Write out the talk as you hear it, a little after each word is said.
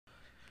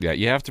Yeah,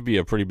 you have to be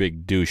a pretty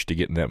big douche to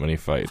get in that many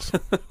fights.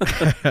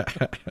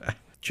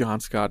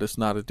 John Scott is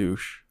not a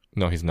douche.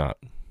 No, he's not.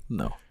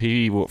 No.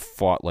 He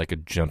fought like a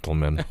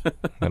gentleman,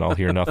 and I'll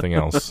hear nothing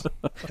else.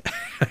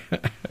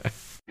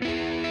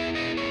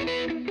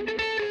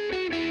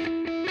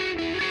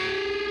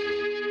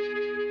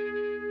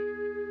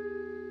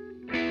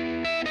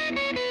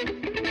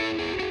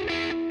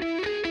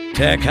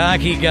 Tech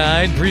Hockey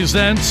Guide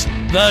presents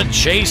the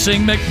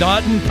Chasing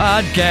MacNaughton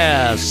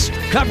podcast,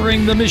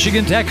 covering the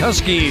Michigan Tech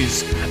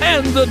Huskies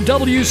and the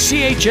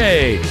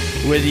WCHA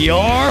with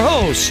your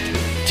host,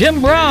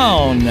 Tim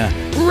Brown,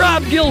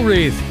 Rob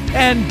Gilreath,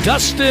 and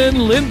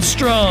Dustin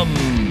Lindstrom.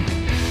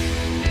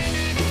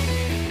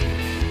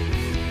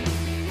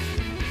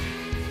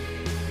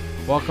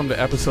 Welcome to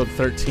episode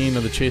 13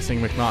 of the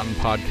Chasing MacNaughton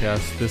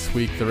podcast. This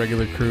week, the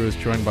regular crew is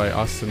joined by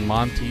Austin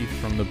Monteith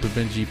from the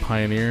Bemidji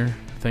Pioneer.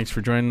 Thanks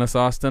for joining us,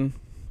 Austin.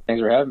 Thanks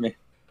for having me.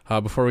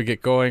 Before we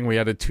get going, we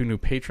added 2 new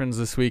patrons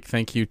this week.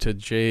 Thank you to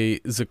Jay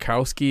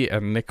Zukowski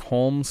and Nick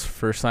Holmes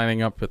for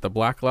signing up at the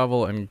black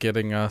level and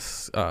getting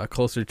us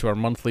closer to our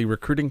monthly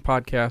recruiting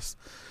podcast.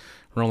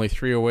 We're only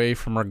 3 away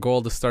from our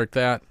goal to start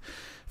that.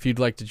 If you'd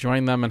like to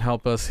join them and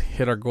help us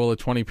hit our goal of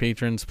 20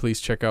 patrons,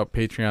 please check out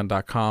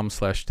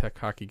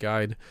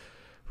patreon.com/techhockeyguide.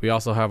 We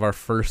also have our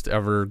first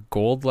ever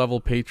gold level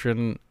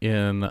patron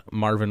in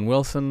Marvin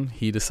Wilson.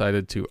 He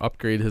decided to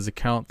upgrade his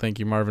account. Thank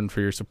you, Marvin,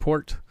 for your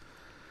support.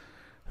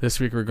 This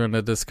week we're going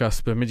to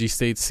discuss Bemidji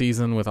State's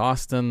season with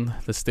Austin,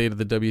 the state of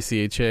the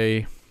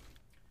WCHA,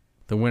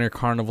 the Winter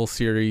Carnival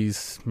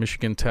Series,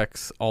 Michigan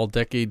Tech's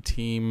all-decade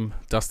team.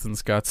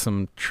 Dustin's got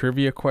some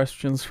trivia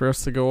questions for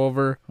us to go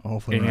over.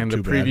 Hopefully and a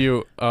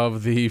preview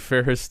of the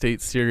Ferris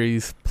State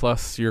Series,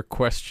 plus your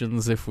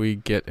questions if we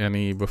get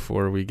any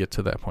before we get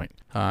to that point.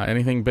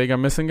 Anything big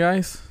I'm missing,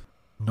 guys?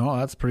 No,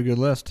 that's a pretty good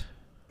list.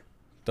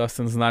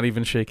 Dustin's not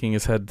even shaking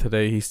his head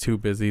today. He's too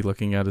busy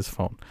looking at his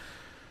phone.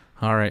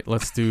 All right,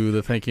 let's do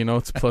the thank you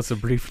notes plus a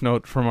brief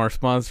note from our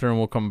sponsor, and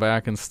we'll come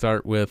back and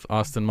start with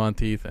Austin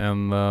Monteith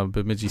and the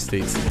Bemidji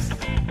State season.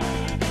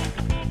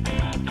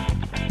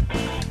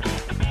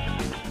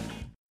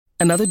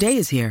 Another day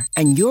is here,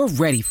 and you're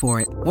ready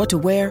for it. What to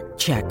wear?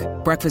 Check.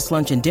 Breakfast,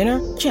 lunch, and dinner?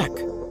 Check.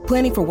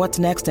 Planning for what's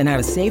next and how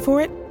to save for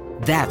it?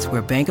 That's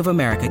where Bank of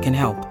America can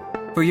help.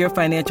 For your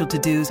financial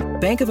to-dos,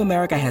 Bank of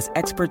America has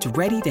experts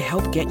ready to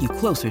help get you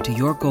closer to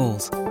your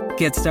goals.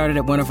 Get started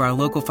at one of our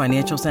local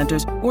financial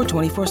centers or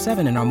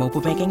 24/7 in our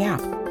mobile banking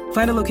app.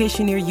 Find a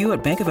location near you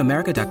at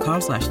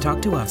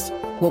bankofamerica.com/talktous.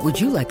 What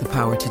would you like the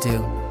power to do?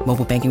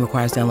 Mobile banking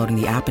requires downloading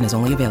the app and is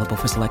only available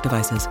for select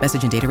devices.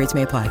 Message and data rates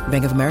may apply.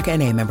 Bank of America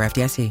N.A., member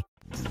FDIC.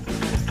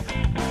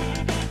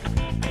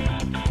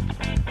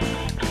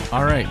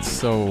 All right,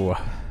 so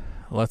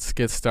let's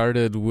get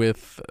started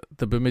with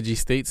the Bemidji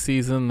State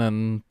season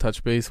and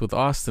touch base with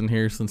Austin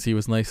here since he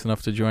was nice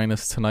enough to join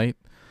us tonight.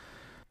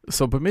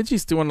 So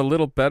Bemidji's doing a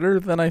little better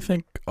than I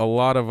think a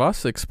lot of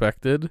us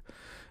expected.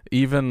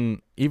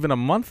 Even a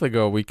month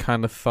ago, we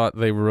kind of thought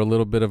they were a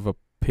little bit of a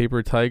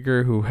paper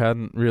tiger who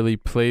hadn't really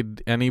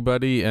played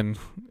anybody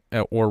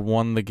or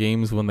won the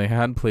games when they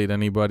had played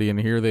anybody,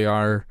 and here they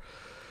are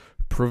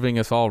proving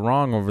us all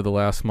wrong over the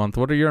last month.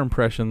 What are your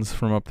impressions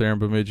from up there in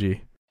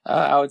Bemidji?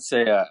 I would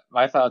say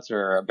my thoughts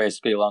are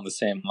basically along the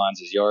same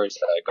lines as yours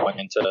going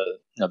into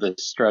the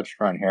stretch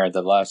run here,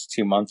 the last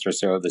 2 months or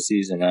so of the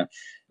season.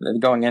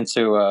 Going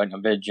into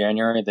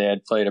mid-January, they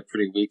had played a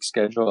pretty weak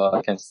schedule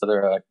against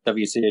other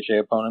WCHA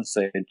opponents.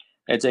 They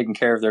had taken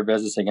care of their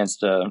business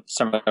against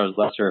some of those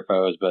lesser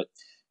foes, but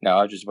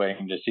I was just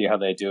waiting to see how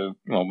they do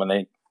when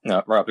they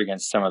were up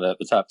against some of the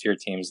top-tier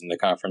teams in the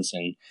conference.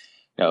 And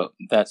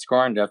that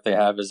scoring depth they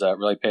have is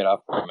really paid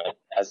off for them. It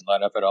hasn't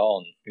let up at all,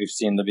 and we've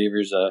seen the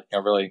Beavers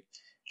really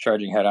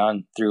charging head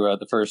on through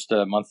the first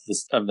month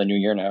of the new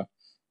year now.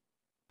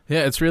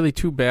 Yeah, it's really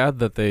too bad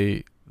that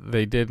they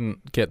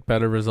didn't get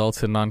better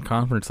results in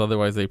non-conference.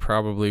 Otherwise, they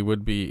probably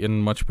would be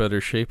in much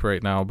better shape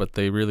right now. But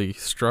they really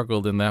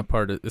struggled in that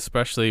part,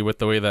 especially with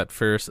the way that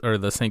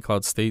the St.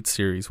 Cloud State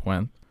series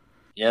went.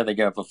 Yeah, they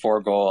gave up a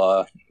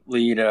 4-goal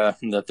lead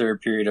in the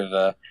third period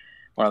of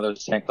one of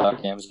those St.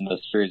 Cloud games in the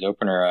series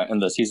opener, in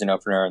the season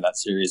opener in that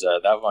series.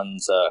 That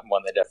one's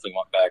one they definitely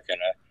want back and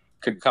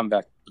could come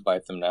back to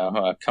bite them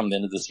now come the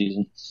end of the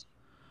season.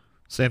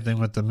 Same thing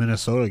with the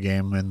Minnesota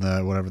game and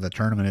whatever the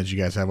tournament is you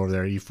guys have over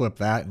there. You flip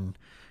that and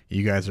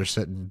you guys are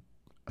sitting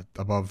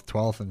above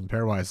 12th in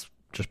pairwise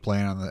just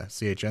playing on the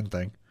CHN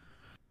thing.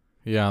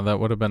 Yeah, that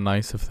would have been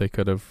nice if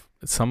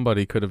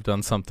somebody could have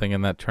done something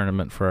in that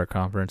tournament for our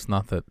conference.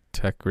 Not that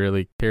Tech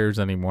really cares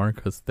anymore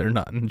because they're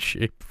not in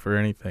shape for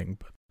anything.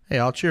 But hey,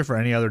 I'll cheer for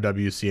any other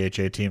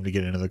WCHA team to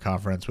get into the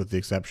conference with the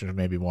exception of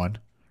maybe one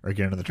or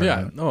get into the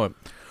tournament. Yeah, no,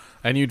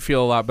 and you'd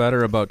feel a lot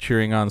better about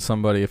cheering on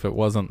somebody if it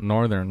wasn't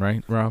Northern,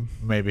 right, Rob?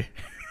 Maybe.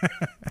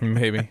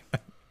 Maybe.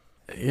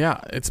 Yeah,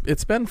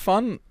 it's been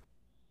fun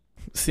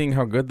seeing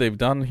how good they've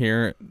done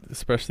here,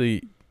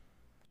 especially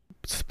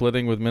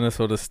splitting with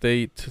Minnesota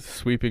State,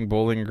 sweeping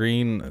Bowling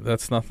Green,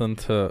 that's nothing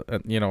to,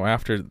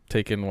 after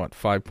taking,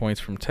 5 points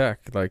from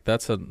Tech. Like,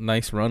 that's a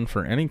nice run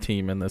for any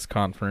team in this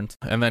conference.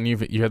 And then you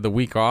had the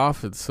week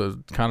off. It's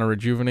kind of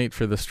rejuvenate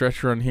for the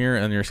stretch run here,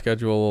 and your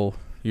schedule,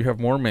 you have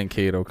more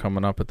Mankato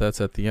coming up, but that's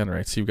at the end,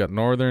 right? So you've got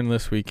Northern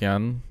this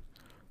weekend,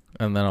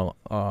 and then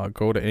I'll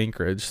go to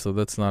Anchorage, so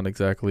that's not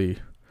exactly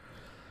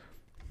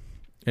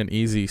an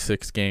easy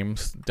 6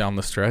 games down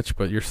the stretch,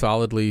 but you're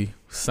solidly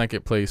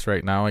second place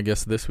right now. I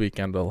guess this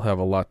weekend will have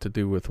a lot to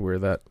do with where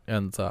that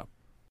ends up.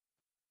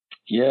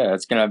 Yeah,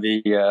 it's going to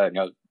be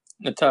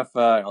a tough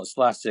this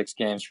last 6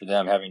 games for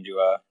them, having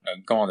to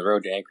go on the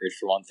road to Anchorage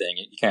for one thing.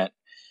 You can't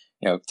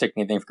take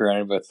anything for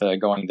granted with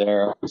going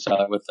there. We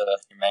saw it with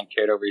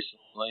Mankato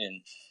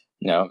recently,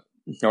 and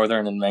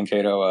Northern and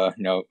Mankato.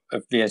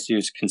 If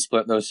VSU can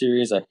split those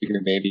series, I figure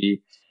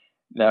maybe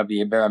that would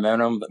be a bare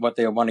minimum. What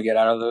they want to get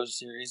out of those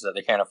series,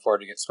 they can't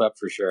afford to get swept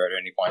for sure at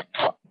any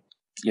point.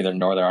 Either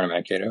Northern or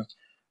Mankato.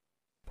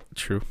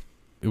 True.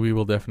 We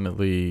will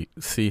definitely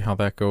see how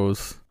that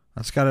goes.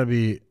 That's gotta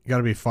be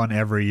fun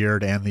every year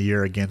to end the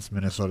year against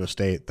Minnesota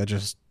State.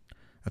 That's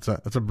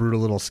a brutal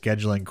little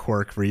scheduling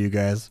quirk for you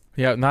guys.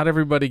 Yeah, not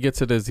everybody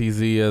gets it as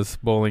easy as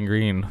Bowling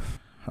Green.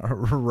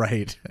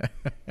 Right.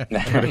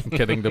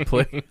 getting to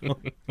play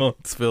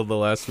Huntsville the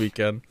last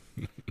weekend.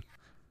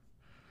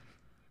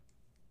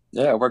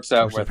 Yeah, it works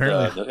out with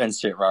the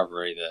in-state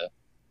rivalry, the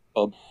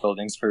old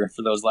buildings for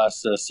those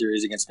last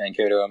series against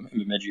Mankato and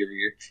Bemidji every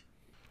year.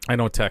 I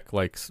know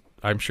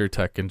I'm sure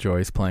Tech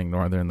enjoys playing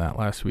Northern that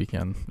last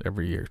weekend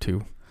every year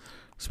too,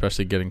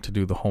 especially getting to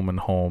do the home and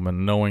home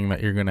and knowing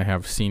that you're going to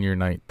have senior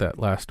night that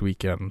last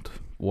weekend,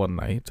 one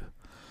night.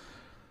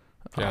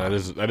 Yeah,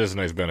 that is a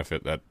nice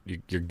benefit that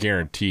you're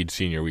guaranteed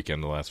senior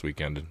weekend the last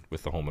weekend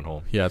with the home and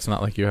home. Yeah, it's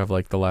not like you have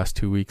the last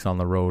 2 weeks on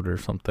the road or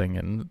something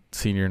and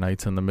senior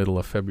nights in the middle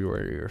of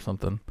February or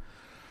something.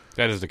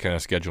 That is the kind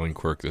of scheduling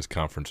quirk this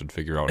conference would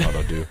figure out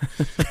how to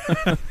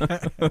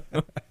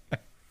do.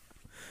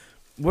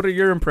 What are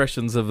your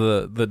impressions of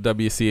the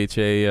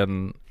WCHA?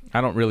 And I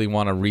don't really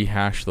want to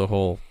rehash the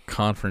whole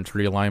conference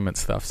realignment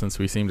stuff since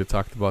we seem to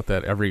talk about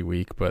that every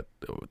week, but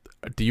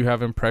do you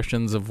have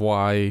impressions of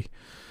why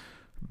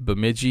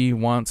Bemidji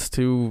wants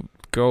to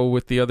go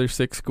with the other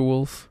 6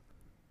 schools?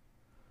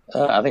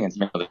 I think it's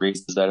one of the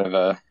reasons that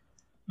I've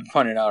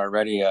pointed out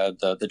already,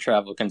 the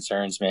travel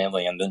concerns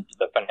mainly, and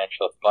the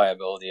financial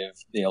viability of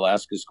the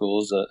Alaska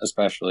schools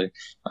especially.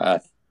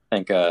 I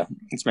think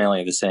it's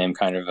mainly the same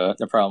kind of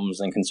the problems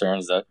and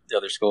concerns that the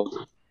other schools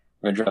have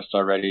addressed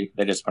already.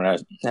 They just want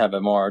to have a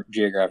more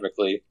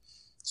geographically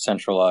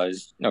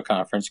centralized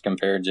conference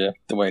compared to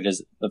the way it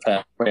is the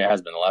way it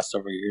has been the last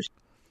several years.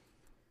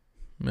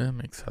 Yeah,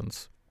 makes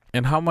sense.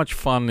 And how much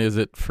fun is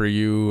it for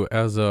you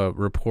as a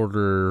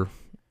reporter,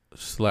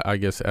 I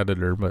guess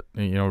editor, but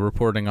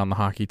reporting on the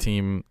hockey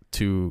team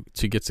to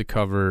get to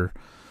cover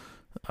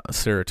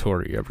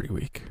Saratori every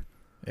week?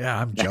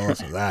 Yeah, I'm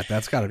jealous of that.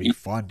 That's got to be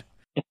fun.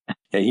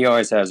 Yeah, he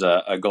always has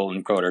a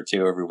golden quote or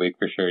two every week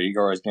for sure. You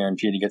always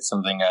guarantee to get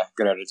something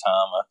good out of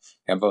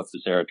Tom. Both the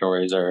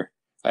Saratoris are.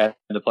 I had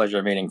the pleasure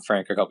of meeting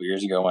Frank a couple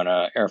years ago when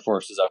Air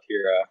Force was up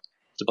here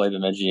to play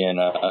Bemidji, and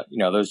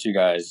those two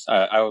guys.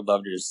 I would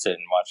love to just sit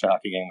and watch a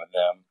hockey game with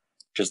them,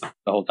 just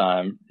the whole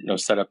time.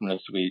 Set up in the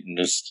suite and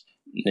just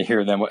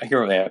hear what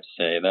they have to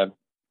say.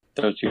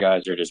 Those two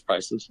guys are just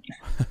priceless.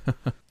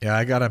 Yeah,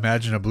 I gotta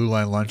imagine a Blue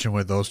Line luncheon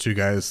with those two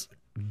guys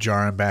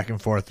jarring back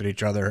and forth at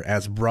each other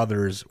as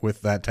brothers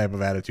with that type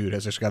of attitude.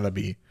 It's just gotta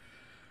be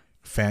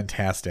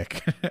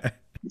fantastic.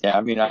 Yeah,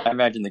 I mean, I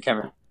imagine the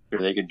chemistry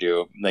they could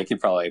do. They could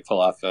probably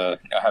pull off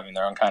having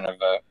their own kind of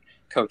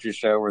coaches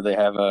show where they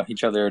have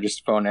each other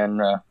just phone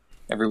in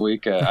every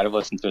week. I'd have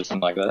listened to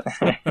something like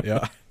that.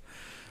 Yeah,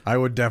 I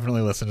would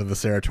definitely listen to the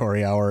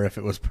Saratori Hour if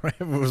it was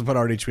put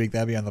out each week.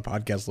 That'd be on the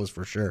podcast list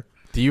for sure.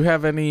 Do you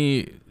have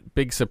any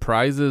big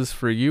surprises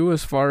for you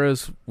as far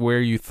as where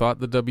you thought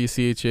the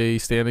WCHA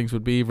standings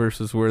would be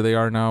versus where they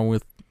are now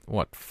with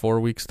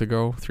 3 weeks to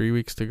go? For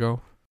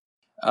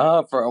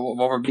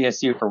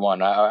BSU for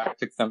one, I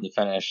picked them to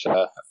finish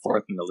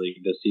 4th in the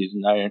league this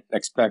season. I didn't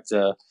expect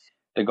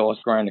the goal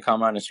scoring to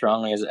come on as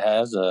strongly as it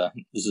has.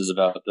 This is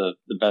about the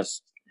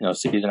best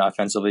season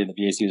offensively that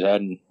BSU's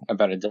had in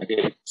about a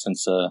decade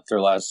since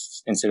their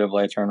last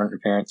NCAA tournament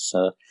appearance.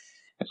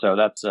 And so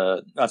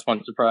that's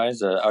one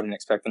surprise. I didn't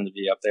expect them to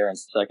be up there in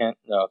second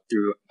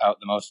throughout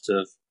most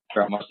of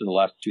the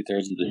last 2/3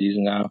 of the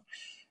season now.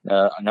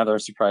 Another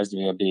surprise to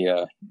me would be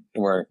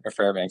where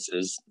Fairbanks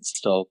is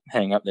still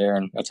hanging up there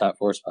in a top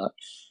 4 spot.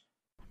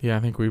 Yeah, I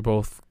think we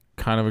both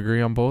kind of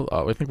agree on both.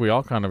 I think we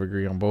all kind of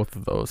agree on both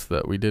of those,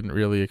 that we didn't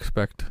really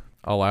expect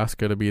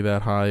Alaska to be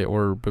that high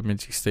or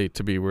Bemidji State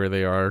to be where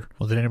they are.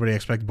 Well, did anybody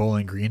expect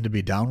Bowling Green to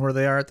be down where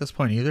they are at this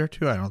point either,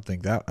 too? I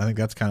think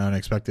that's kind of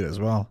unexpected as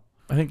well.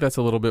 I think that's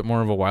a little bit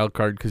more of a wild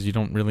card because you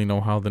don't really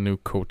know how the new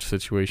coach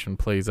situation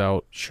plays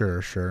out.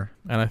 Sure.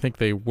 And I think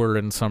they were,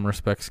 in some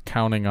respects,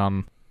 counting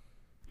on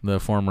the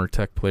former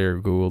Tech player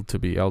Gould to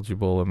be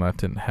eligible, and that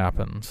didn't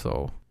happen.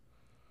 So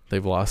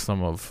they've lost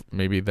some of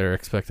maybe their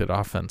expected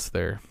offense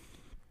there.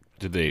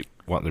 Did they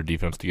want their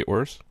defense to get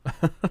worse?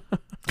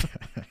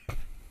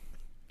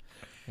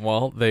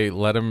 Well, they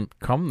let him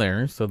come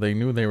there, so they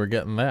knew they were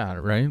getting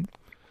that, right?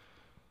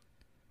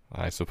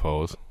 I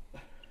suppose.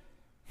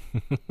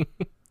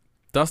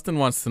 Dustin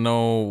wants to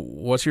know,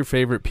 what's your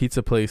favorite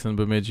pizza place in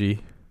Bemidji?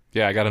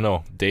 Yeah, I got to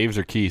know. Dave's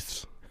or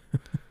Keith's?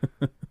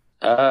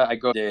 I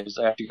go Dave's.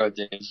 I have to go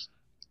Dave's,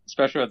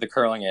 especially with the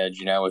curling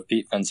edge. With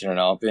Pete Fenson and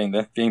all, being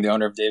the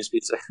owner of Dave's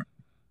Pizza.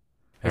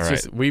 It's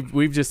just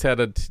we've just had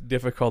a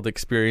difficult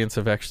experience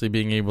of actually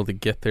being able to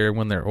get there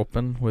when they're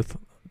open, with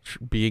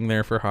being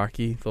there for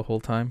hockey the whole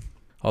time.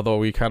 Although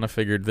we kind of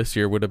figured this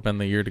year would have been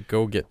the year to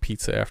go get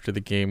pizza after the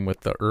game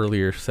with the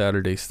earlier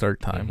Saturday start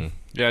time. Mm-hmm.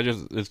 Yeah,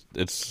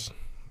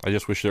 I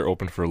just wish they're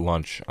open for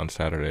lunch on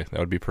Saturday. That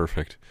would be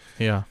perfect.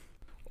 Yeah,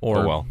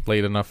 or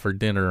late enough for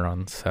dinner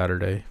on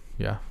Saturday.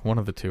 Yeah, one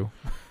of the two.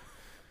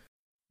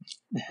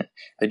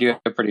 They do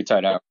have a pretty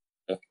tight hour.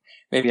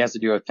 Maybe it has to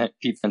do with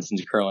Pete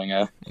Fenson's curling.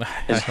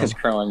 His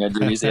curling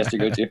duties he has to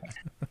go to.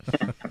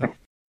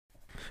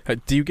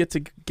 Do you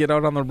get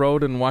out on the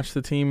road and watch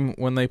the team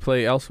when they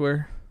play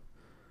elsewhere?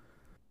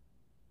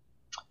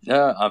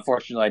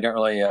 Unfortunately, I don't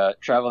really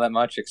travel that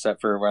much,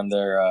 except for when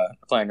they're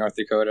playing North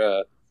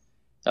Dakota.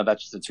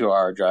 That's just a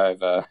 2-hour drive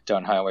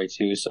down Highway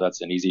 2, so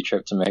that's an easy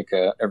trip to make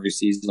every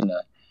season.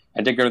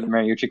 I did go to the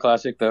Mariucci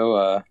Classic,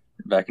 though,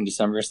 back in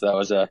December, so that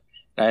was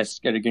nice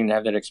getting to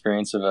have that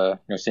experience of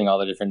seeing all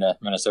the different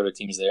Minnesota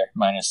teams there,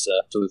 minus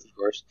Duluth, of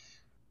course.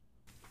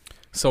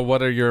 So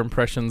what are your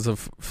impressions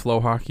of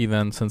Flow Hockey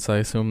then, since I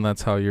assume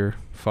that's how you're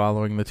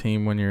following the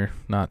team when you're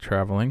not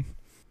traveling?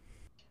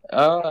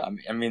 I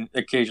mean,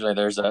 occasionally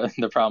there's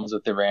the problems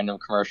with the random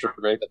commercial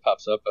break that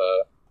pops up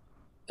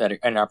at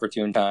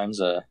inopportune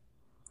times. I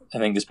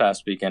think this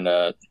past weekend,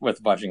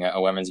 with watching a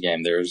women's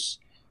game,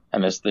 I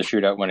missed the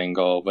shootout winning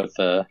goal with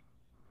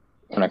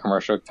when a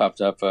commercial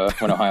popped up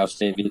when Ohio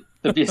State beat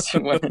the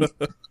BC women.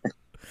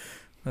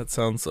 That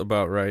sounds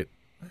about right.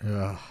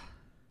 Yeah.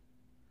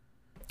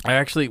 I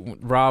actually,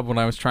 Rob, when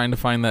I was trying to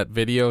find that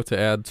video to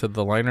add to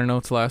the liner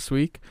notes last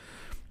week,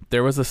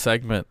 there was a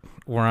segment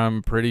where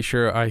I'm pretty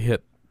sure I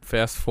hit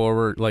fast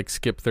forward,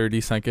 skip 30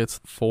 seconds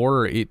 4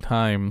 or 8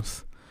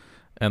 times,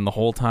 and the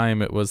whole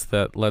time it was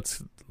that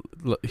let's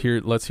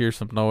hear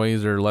some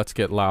noise or let's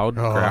get loud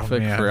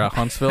graphic for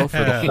Huntsville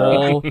for the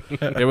whole.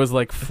 It was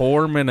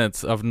 4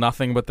 minutes of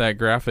nothing but that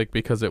graphic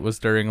because it was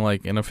during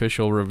an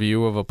official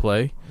review of a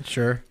play.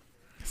 Sure.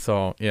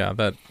 So yeah,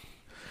 that.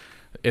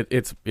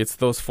 It's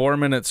those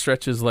 4-minute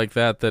stretches like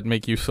that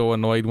make you so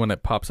annoyed when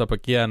it pops up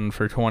again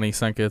for 20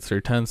 seconds or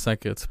 10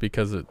 seconds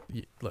because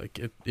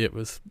it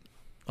was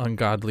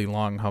ungodly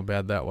long how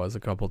bad that was a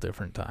couple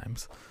different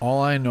times.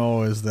 All I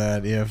know is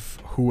that if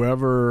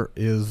whoever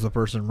is the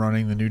person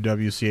running the new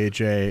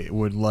WCHA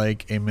would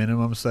like a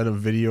minimum set of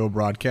video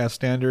broadcast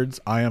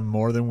standards, I am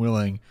more than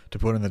willing to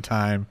put in the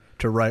time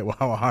to write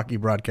how a hockey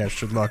broadcast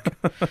should look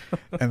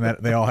and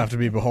that they all have to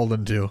be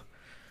beholden to.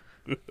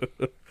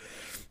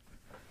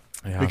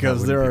 Yeah,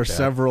 because there are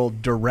several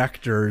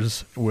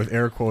directors with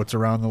air quotes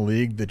around the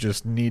league that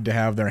just need to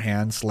have their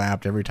hands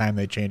slapped every time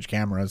they change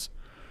cameras.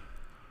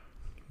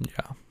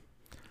 Yeah.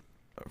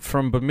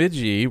 From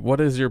Bemidji,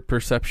 what is your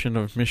perception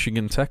of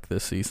Michigan Tech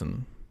this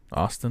season,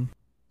 Austin?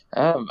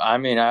 I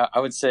mean, I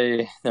would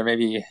say they're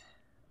maybe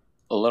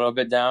a little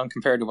bit down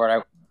compared to where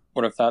I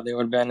would have thought they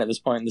would have been at this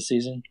point in the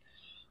season.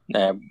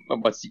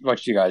 What's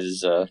you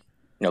guys'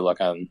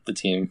 look on the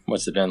team?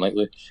 What's it been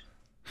lately?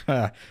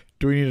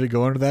 Do we need to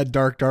go into that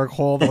dark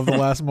hole of the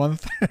last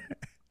month?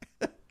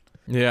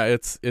 Yeah,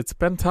 it's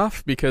been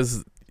tough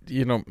because,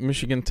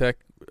 Michigan Tech,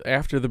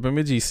 after the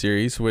Bemidji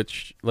series,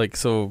 which,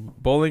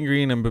 Bowling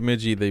Green and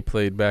Bemidji, they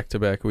played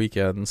back-to-back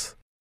weekends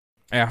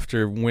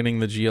after winning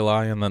the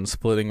GLI and then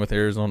splitting with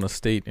Arizona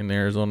State in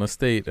Arizona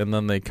State, and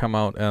then they come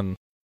out and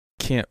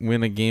can't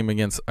win a game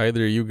against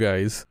either of you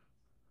guys.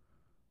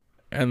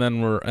 And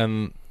then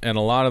and a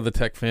lot of the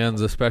Tech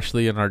fans,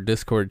 especially in our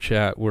Discord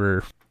chat,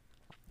 were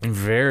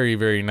very,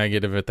 very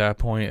negative at that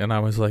point, and I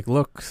was like,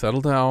 look,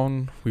 settle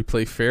down. We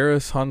play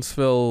Ferris,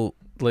 Huntsville,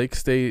 Lake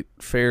State,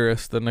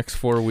 Ferris the next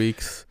 4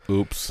 weeks.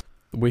 Oops.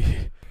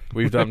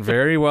 We've done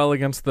very well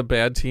against the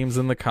bad teams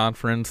in the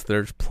conference.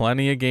 There's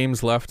plenty of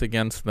games left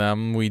against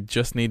them. We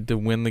just need to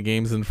win the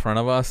games in front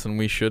of us, and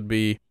we should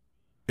be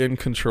in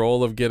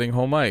control of getting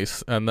home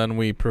ice. And then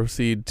we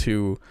proceed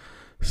to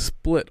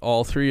split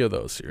all 3 of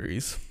those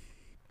series.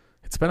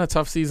 It's been a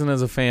tough season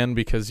as a fan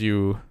because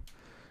we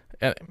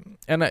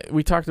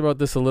talked about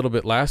this a little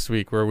bit last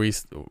week where we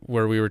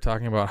were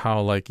talking about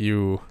how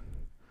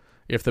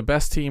if the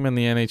best team in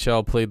the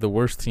NHL played the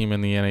worst team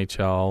in the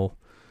NHL,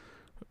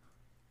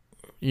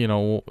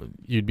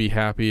 you'd be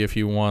happy if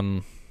you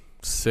won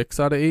 6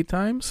 out of 8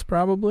 times,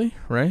 probably,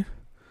 right?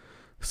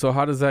 So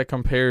how does that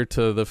compare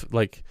to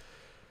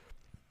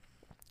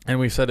and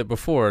we've said it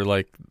before,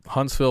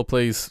 Huntsville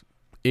plays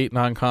 8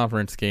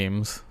 non-conference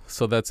games,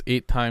 so that's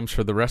 8 times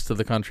for the rest of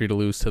the country to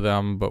lose to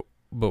them, but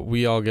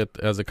we all get,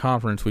 as a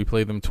conference, we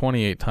play them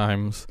 28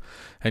 times.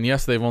 And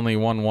yes, they've only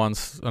won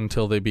once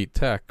until they beat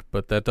Tech,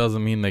 but that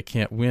doesn't mean they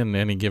can't win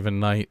any given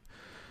night.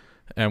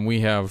 and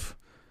we have,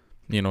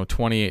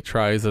 28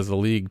 tries as a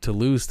league to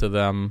lose to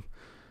them,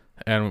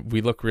 and we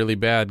look really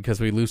bad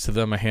because we lose to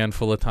them a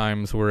handful of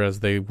times,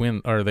 whereas they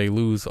win or they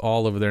lose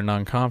all of their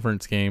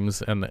non-conference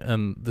games,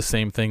 and the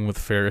same thing with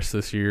Ferris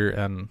this year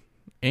and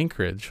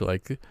Anchorage.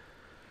 Like,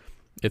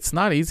 it's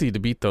not easy to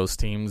beat those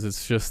teams.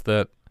 It's just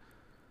that,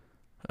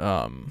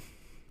 I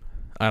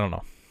don't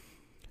know.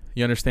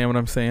 You understand what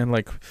I'm saying?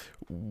 Like,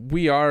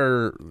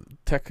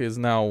 Tech is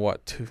now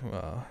what,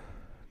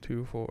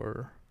 2,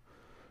 4,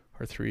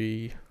 or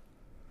 3,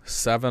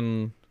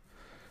 7.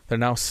 They're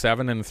now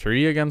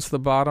 7-3 against the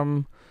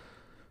bottom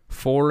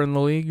 4 in the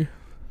league.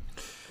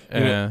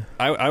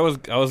 I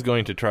was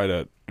going to try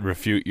to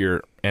refute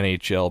your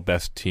NHL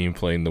best team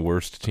playing the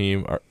worst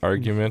team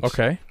argument.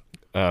 Okay.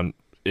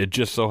 It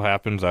just so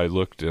happens I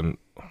looked and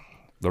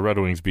the Red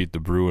Wings beat the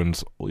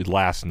Bruins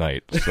last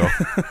night. So,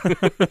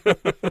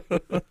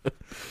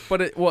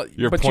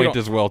 your point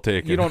is well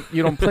taken.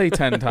 You don't play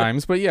 10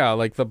 times, but yeah,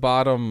 like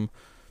the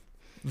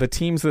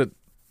teams that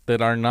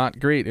are not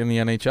great in the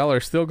NHL are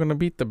still going to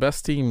beat the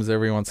best teams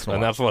every once in a while.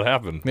 And that's what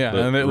happened. Yeah,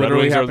 and it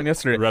literally happened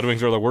yesterday. The Red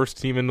Wings are the worst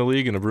team in the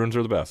league, and the Bruins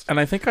are the best. And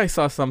I think I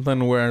saw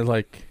something where,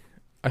 like,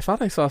 I thought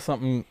I saw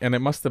something, and it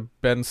must have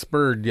been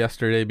spurred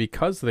yesterday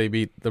because they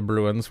beat the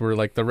Bruins, where,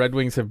 like, the Red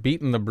Wings have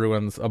beaten the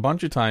Bruins a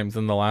bunch of times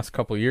in the last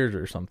couple of years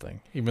or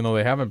something, even though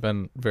they haven't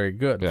been very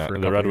good. Yeah,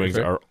 the Red Wings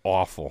are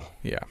awful.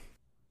 Yeah.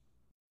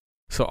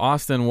 So,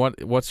 Austin,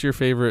 what's your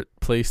favorite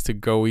place to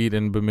go eat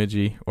in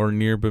Bemidji or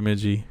near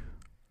Bemidji?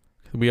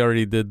 We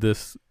already did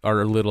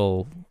our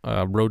little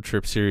road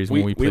trip series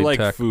when we played like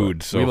Tech,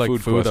 food, so we like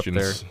food questions,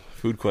 up there.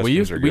 Food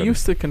questions are good. We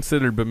used to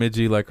consider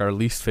Bemidji like our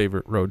least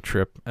favorite road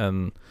trip,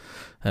 and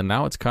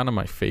now it's kind of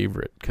my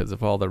favorite because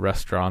of all the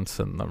restaurants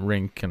and the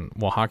rink, and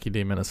Hockey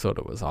Day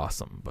Minnesota was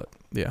awesome, but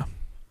yeah.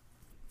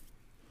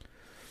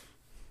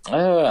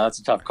 That's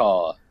a tough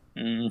call.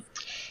 You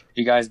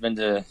guys been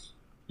to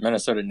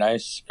Minnesota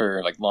Nice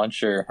for like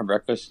lunch or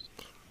breakfast?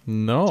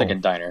 No. It's like a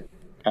diner.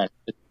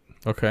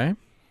 Okay.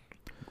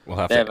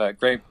 They have a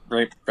great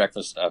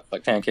breakfast stuff,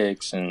 like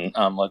pancakes and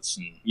omelets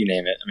and you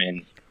name it. I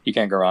mean, you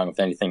can't go wrong with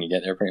anything you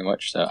get there pretty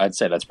much. So I'd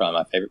say that's probably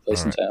my favorite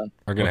place in town.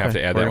 We're going to have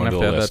to add that one to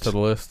the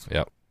list.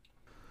 Yep.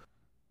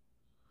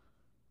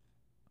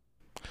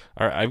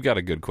 All right, I've got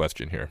a good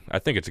question here. I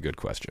think it's a good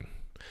question.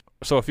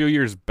 So a few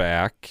years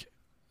back,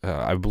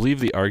 I believe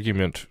the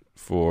argument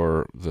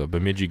for the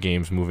Bemidji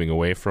games moving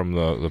away from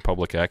the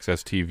public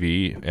access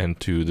TV and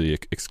to the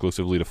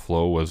exclusively to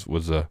Flow was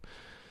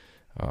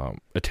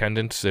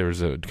attendance. There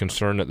was a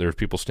concern that there were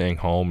people staying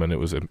home and it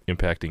was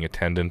impacting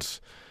attendance,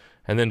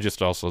 and then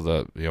just also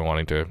the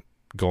wanting to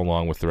go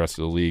along with the rest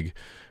of the league.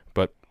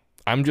 But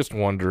I'm just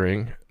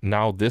wondering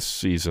now this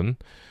season,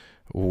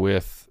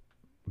 with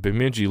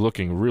Bemidji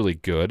looking really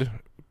good,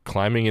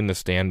 climbing in the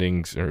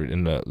standings or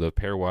in the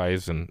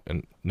pairwise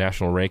and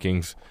national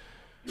rankings,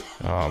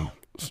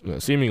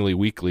 seemingly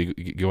weekly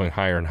going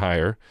higher and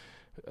higher,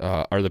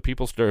 are the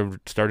people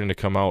starting to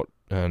come out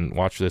and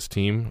watch this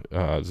team?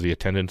 Is the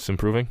attendance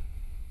improving?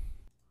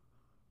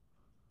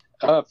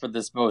 For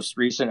this most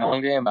recent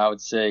home game, I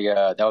would say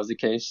that was the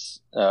case.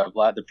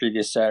 The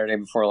previous Saturday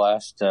before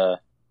last, I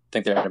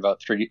think they had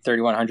about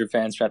 3,100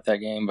 fans at that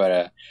game.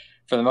 But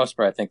for the most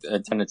part, I think the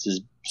attendance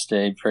has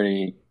stayed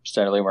pretty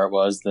steadily where it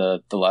was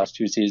the last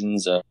two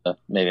seasons,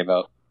 maybe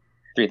about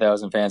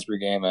 3,000 fans per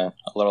game, a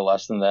little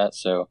less than that.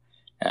 So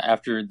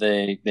after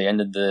they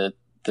ended the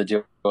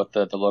deal with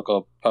the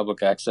local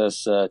public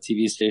access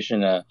TV station,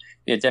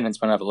 the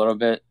attendance went up a little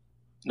bit,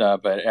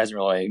 but it hasn't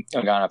really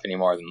gone up any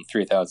more than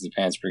 3,000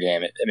 fans per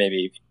game. It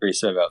maybe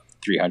increased to about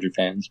 300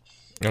 fans.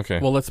 Okay.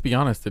 Well, let's be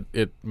honest.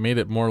 It made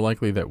it more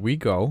likely that we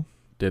go,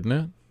 didn't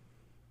it?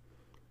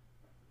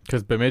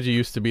 Because Bemidji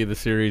used to be the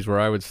series where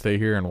I would stay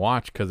here and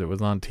watch because it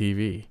was on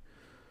TV.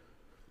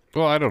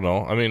 Well, I don't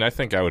know. I mean, I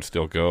think I would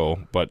still go,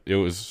 but it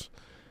was.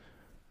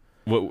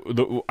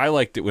 I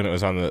liked it when it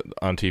was on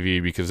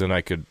TV because then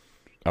I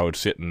would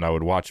sit and I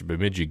would watch a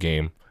Bemidji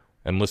game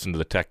and listen to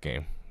the Tech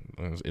game.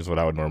 Is what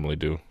I would normally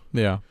do.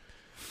 Yeah,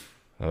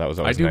 that was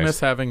always I do nice. miss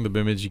having the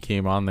Bemidji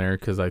game on there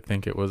because I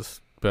think it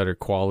was better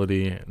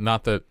quality.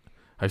 Not that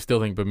I still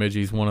think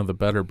Bemidji's one of the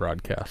better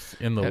broadcasts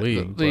in the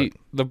league.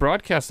 The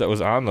broadcast that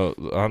was on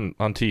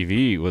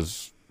TV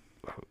was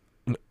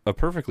a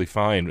perfectly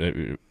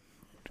fine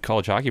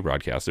college hockey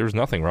broadcast. There was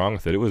nothing wrong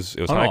with it. It was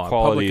high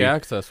quality. Public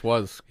access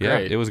was great. Yeah,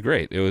 it was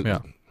great. It was.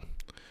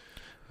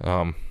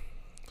 Yeah.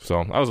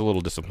 So I was a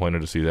little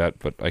disappointed to see that,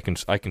 but I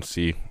can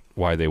see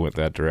why they went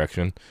that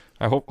direction.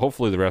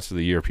 Hopefully the rest of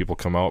the year people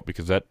come out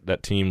because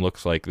that team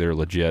looks like they're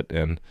legit,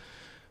 and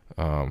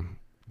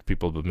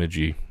people at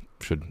Bemidji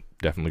should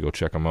definitely go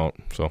check them out.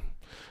 So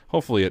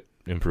hopefully it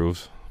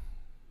improves.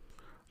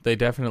 They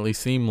definitely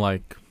seem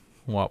like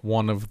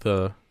one of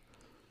the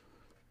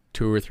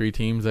 2 or 3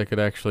 teams that could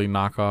actually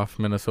knock off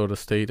Minnesota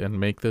State and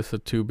make this a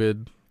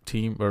 2-bid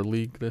team or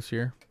league this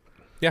year.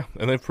 Yeah,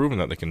 and they've proven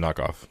that they can knock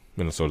off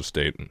Minnesota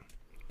State.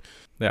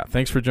 Yeah,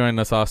 thanks for joining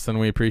us, Austin.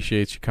 We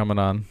appreciate you coming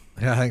on.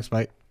 Yeah, thanks,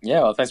 Mike.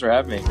 Yeah, well, thanks for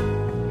having me.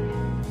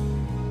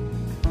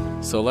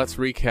 So let's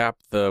recap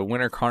the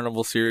Winter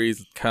Carnival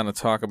Series, kind of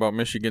talk about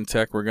Michigan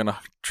Tech. We're going to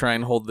try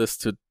and hold this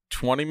to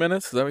 20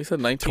 minutes. Is that what you said?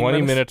 19 20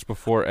 minutes? minutes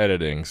before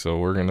editing, so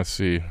we're going to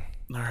see.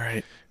 All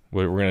right.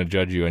 We're going to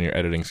judge you on your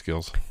editing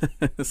skills.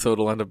 So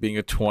it'll end up being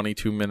a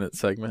 22-minute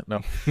segment?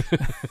 No.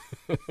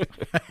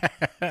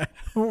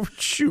 Oh,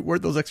 shoot,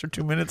 where'd those extra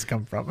 2 minutes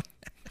come from?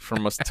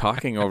 From us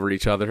talking over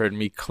each other and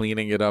me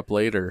cleaning it up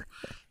later.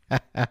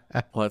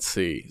 Let's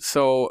see.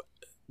 So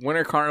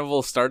Winter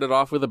Carnival started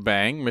off with a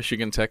bang.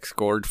 Michigan Tech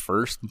scored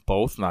first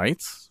both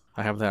nights.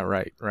 I have that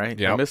right? Yep.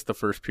 I missed the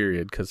first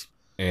period because...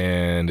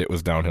 And it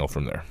was downhill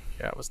from there.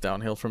 Yeah, it was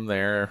downhill from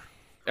there.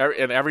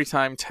 And every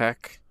time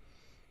Tech...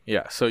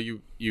 Yeah, so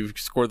you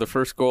scored the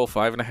first goal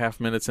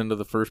 5.5 minutes into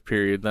the first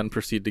period, then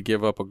proceed to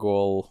give up a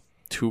goal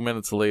 2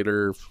 minutes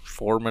later,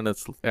 4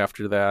 minutes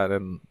after that,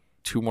 and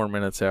 2 more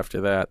minutes after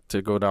that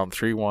to go down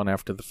 3-1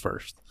 after the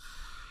first.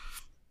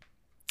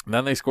 And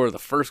then they scored the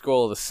first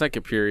goal of the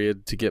second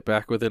period to get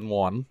back within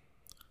 1,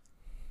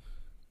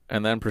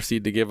 and then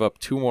proceed to give up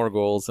 2 more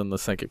goals in the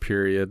second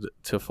period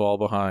to fall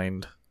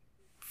behind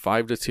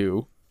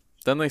 5-2.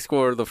 Then they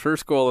scored the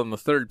first goal in the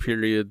third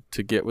period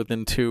to get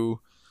within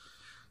 2,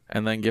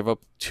 and then give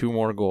up 2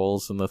 more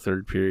goals in the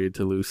third period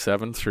to lose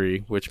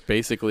 7-3, which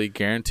basically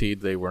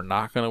guaranteed they were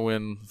not going to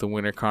win the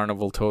Winter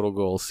Carnival total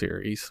goals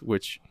series,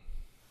 which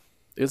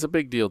is a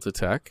big deal to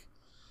Tech.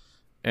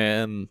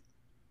 And,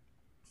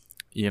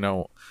 you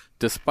know,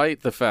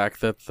 despite the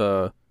fact that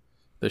the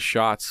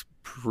shots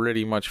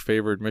pretty much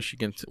favored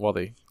Michigan,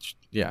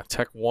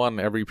 Tech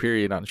won every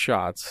period on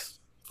shots,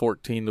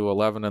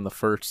 14-11 in the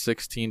first,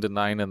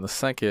 16-9 in the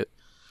second,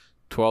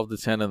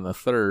 12-10 in the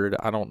third.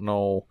 I don't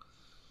know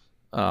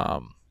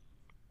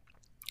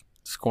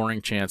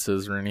scoring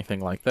chances or anything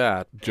like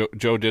that.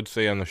 Joe did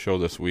say on the show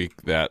this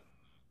week that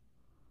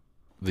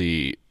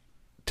the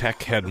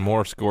Tech had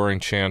more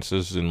scoring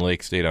chances in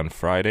Lake State on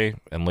Friday,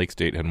 and Lake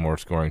State had more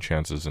scoring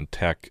chances in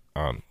Tech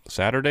on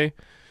Saturday,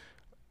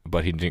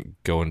 but he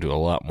didn't go into a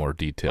lot more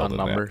detail on than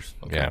numbers.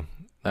 that. Okay. Yeah.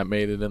 That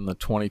made it in the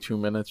 22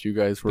 minutes you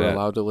guys were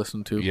allowed to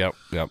listen to. Yep.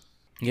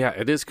 Yeah,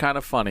 it is kind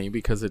of funny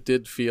because it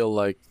did feel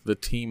like the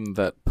team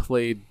that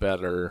played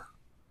better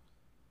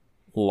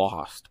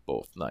lost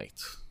both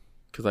nights,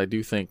 because I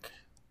do think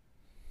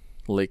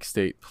Lake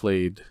State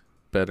played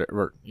better,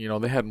 or, you know,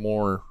 they had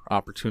more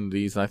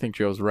opportunities, and I think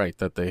Joe's right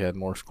that they had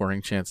more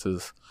scoring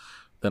chances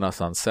than us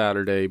on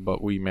Saturday,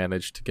 but we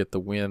managed to get the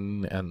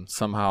win and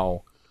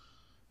somehow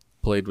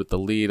played with the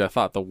lead. I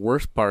thought the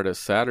worst part of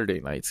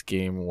Saturday night's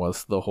game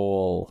was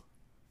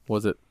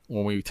was it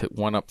when we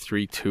went up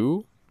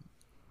 3-2,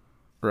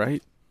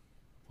 right?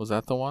 Was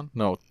that the one?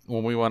 No,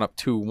 when we went up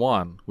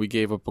 2-1, we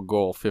gave up a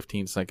goal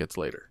 15 seconds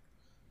later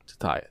to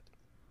tie it.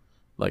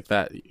 Like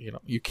that, you know,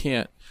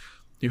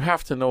 you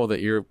have to know that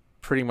you're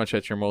pretty much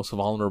at your most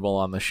vulnerable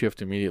on the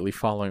shift immediately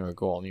following a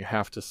goal, and you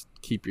have to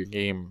keep your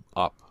game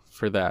up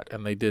for that.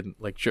 And they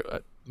didn't. Like,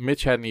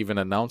 Mitch hadn't even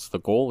announced the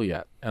goal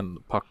yet, and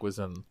the puck was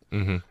in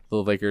the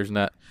Lakers'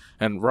 net.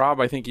 And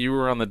Rob, I think you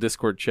were on the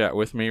Discord chat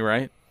with me,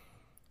 right,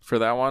 for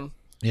that one?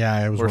 Yeah,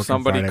 I was. Where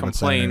somebody Friday,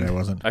 complained. I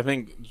wasn't. I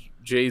think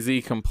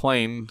Jay-Z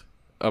complained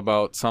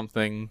about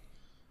something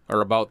or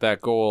about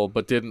that goal,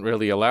 but didn't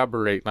really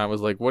elaborate. And I was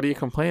like, "What are you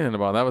complaining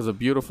about? That was a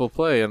beautiful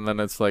play." And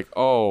then it's like,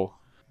 "Oh,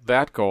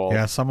 that goal."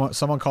 Yeah,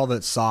 someone called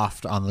it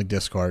soft on the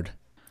Discord.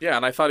 Yeah,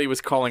 and I thought he was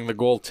calling the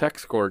goal Tech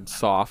scored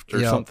soft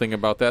or something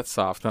about that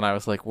soft, and I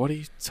was like, "What are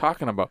you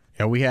talking about?"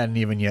 Yeah, we hadn't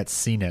even yet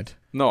seen it.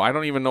 No, I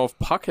don't even know if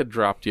puck had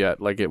dropped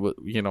yet. Like, it was,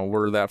 you know,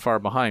 we're that far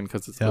behind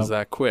because it was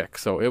that quick.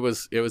 So it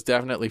was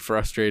definitely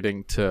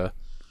frustrating to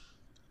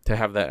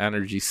have that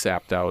energy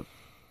sapped out,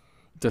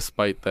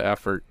 despite the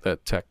effort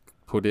that Tech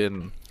put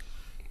in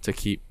to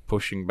keep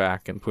pushing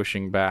back,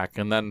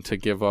 and then to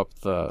give up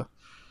the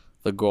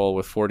goal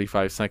with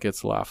 45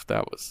 seconds left.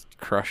 That was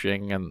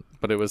crushing,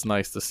 but it was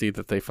nice to see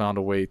that they found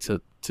a way to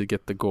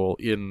get the goal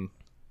in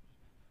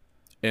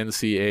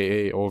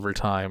NCAA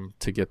overtime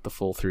to get the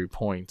full 3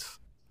 points.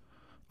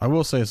 I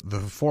will say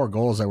the 4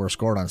 goals that were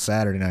scored on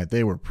Saturday night,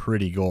 they were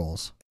pretty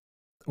goals.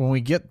 When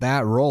we get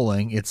that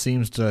rolling, it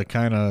seems to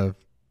kind of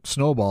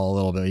snowball a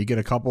little bit. You get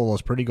a couple of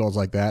those pretty goals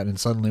like that, and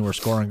suddenly we're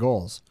scoring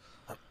goals.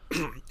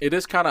 It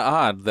is kind of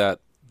odd that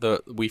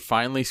we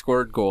finally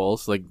scored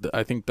goals. Like,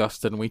 I think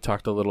Dustin, we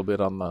talked a little bit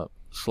on the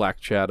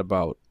Slack chat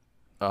about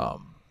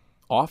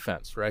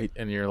offense, right?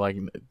 And you're like,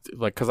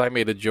 because I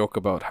made a joke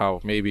about how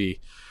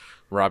maybe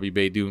Robbie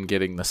Baydoun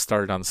getting the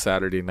start on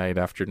Saturday night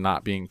after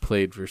not being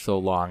played for so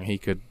long, he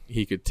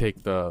could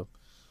take the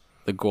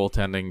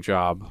goaltending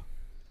job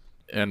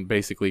and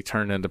basically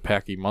turn into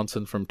Packy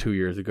Munson from 2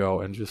 years ago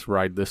and just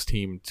ride this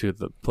team to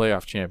the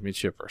playoff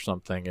championship or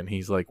something. And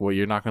he's like, well,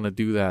 you're not going to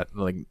do that.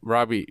 Like,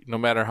 Robbie, no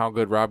matter how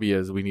good Robbie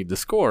is, we need to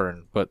score.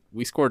 But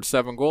we scored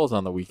 7 goals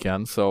on the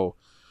weekend. So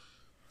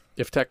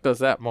if Tech does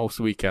that most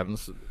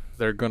weekends,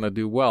 they're going to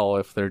do well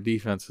if their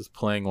defense is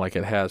playing like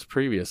it has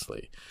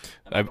previously.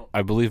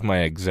 I believe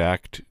my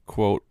exact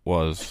quote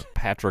was,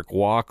 Patrick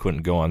Waugh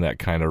couldn't go on that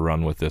kind of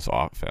run with this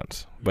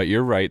offense. But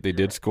you're right, they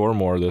did score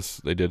more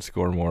this weekend.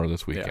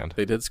 Yeah,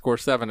 they did score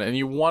 7, and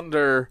you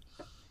wonder,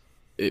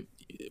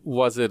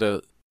 was it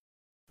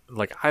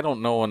I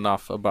don't know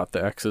enough about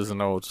the X's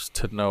and O's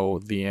to know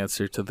the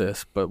answer to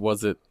this, but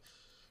was it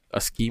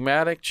a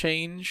schematic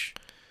change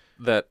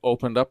that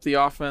opened up the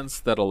offense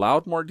that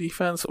allowed more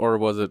defense, or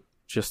was it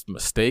just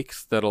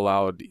mistakes that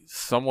allowed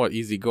somewhat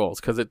easy goals?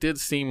 Because it did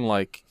seem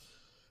like,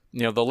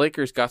 the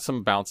Lakers got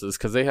some bounces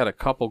because they had a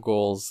couple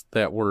goals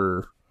that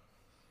were,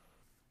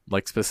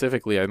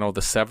 specifically, I know the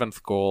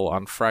 7th goal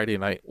on Friday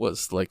night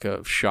was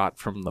a shot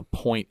from the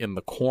point in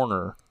the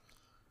corner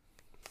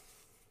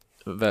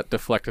that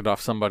deflected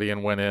off somebody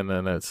and went in,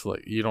 and it's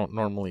you don't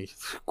normally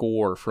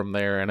score from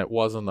there, and it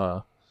wasn't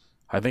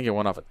I think it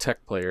went off a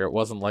Tech player. It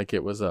wasn't like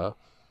it was an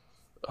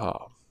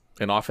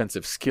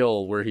offensive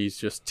skill where he's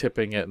just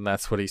tipping it and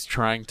that's what he's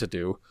trying to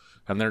do.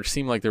 And there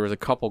seemed like there was a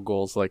couple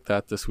goals like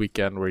that this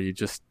weekend where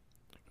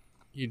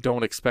you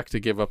don't expect to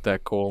give up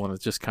that goal, and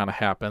it just kind of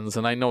happens.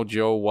 And I know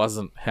Joe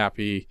wasn't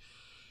happy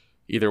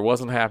with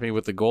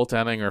the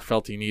goaltending, or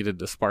felt he needed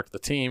to spark the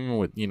team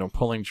with,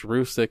 pulling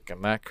Jerusik,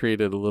 and that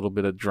created a little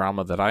bit of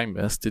drama that I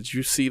missed. Did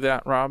you see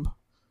that, Rob?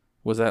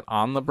 Was that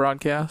on the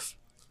broadcast?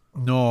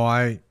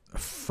 No,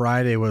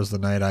 Friday was the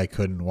night I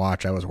couldn't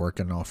watch. I was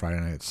working all Friday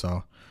night,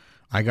 so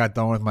I got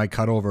done with my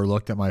cutover,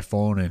 looked at my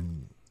phone,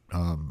 and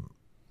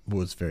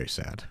was very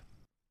sad.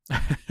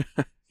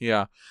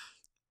 Yeah.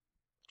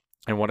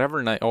 And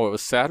whatever night, it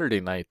was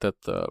Saturday night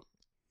that the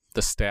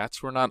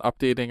stats were not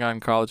updating on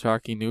College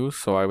Hockey News,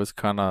 so I was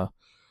kind of,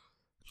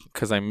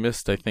 because I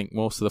missed, I think,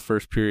 most of the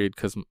first period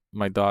because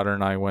my daughter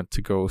and I went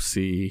to go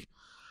see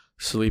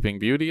Sleeping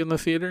Beauty in the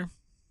theater,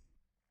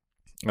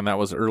 and that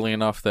was early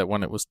enough that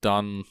when it was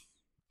done,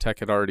 Tech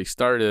had already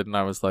started, and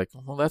I was like,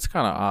 well, that's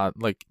kind of odd.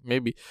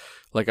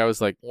 I was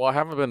like, well, I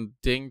haven't been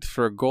dinged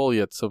for a goal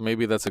yet, so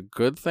maybe that's a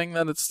good thing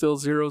that it's still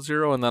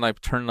 0-0. And then I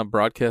turned the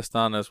broadcast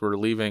on as we're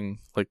leaving,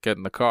 get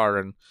in the car,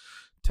 and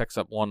Tech's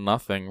up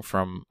 1-0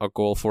 from a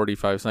goal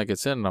 45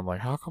 seconds in, and I'm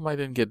like, how come I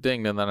didn't get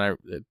dinged? And then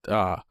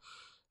I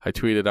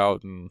tweeted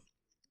out, and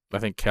I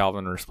think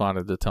Calvin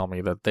responded to tell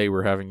me that they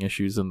were having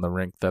issues in the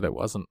rink, that it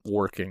wasn't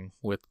working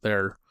with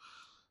that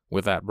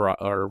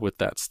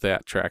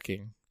stat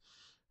tracking.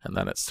 And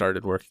then it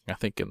started working, I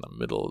think, in the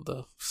middle of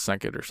the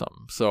second or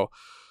something. So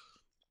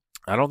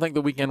I don't think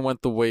the weekend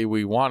went the way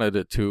we wanted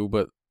it to,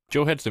 but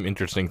Joe had some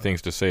interesting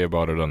things to say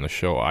about it on the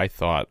show. I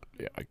thought,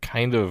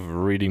 kind of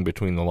reading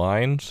between the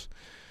lines,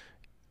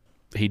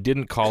 he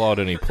didn't call out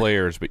any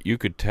players, but you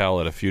could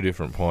tell at a few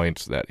different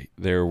points that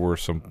there were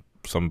some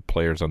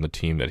players on the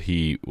team that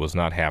he was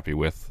not happy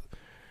with.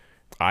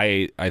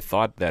 I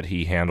thought that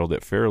he handled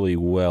it fairly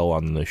well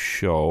on the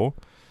show,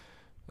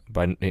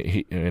 by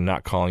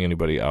not calling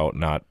anybody out,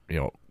 not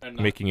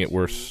making it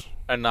worse,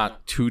 and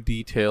not too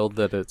detailed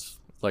that it's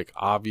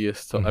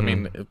obvious. So, I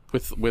mean,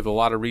 with a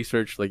lot of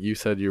research, like you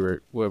said,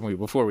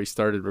 before we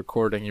started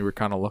recording, you were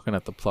kind of looking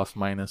at the plus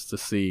minus to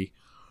see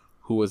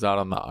who was out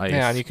on the ice.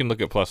 Yeah, and you can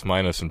look at plus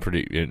minus and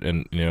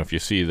if you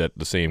see that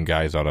the same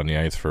guy's out on the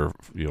ice for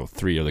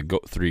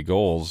 3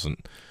 goals, and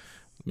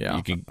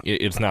yeah,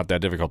 it's not that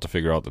difficult to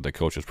figure out that the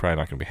coach is probably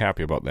not going to be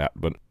happy about that,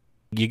 but.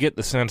 You get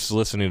the sense,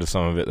 listening to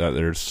some of it, that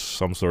there's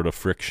some sort of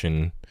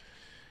friction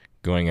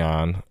going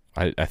on.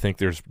 I think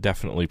there's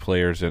definitely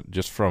players that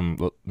just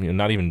from,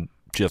 not even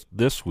just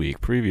this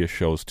week, previous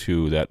shows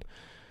too, that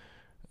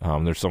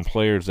there's some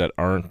players that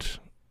aren't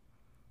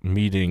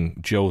meeting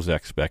Joe's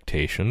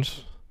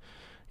expectations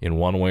in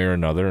one way or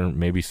another,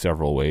 maybe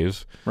several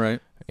ways. Right.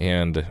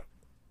 And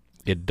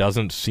it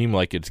doesn't seem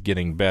like it's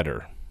getting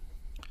better.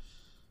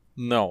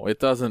 No, it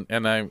doesn't.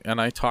 And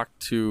I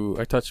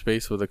touched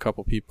base with a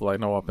couple people I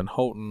know up in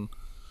Houghton,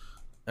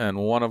 and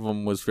one of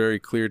them was very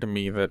clear to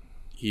me that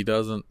he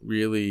doesn't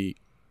really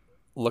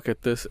look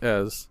at this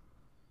as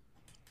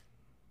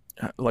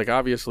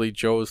obviously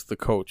Joe's the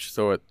coach,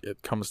 so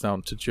it comes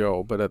down to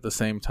Joe, but at the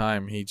same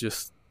time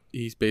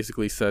he's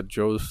basically said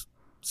Joe's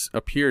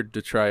appeared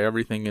to try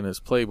everything in his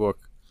playbook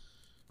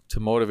to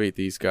motivate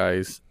these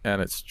guys,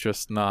 and it's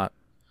just not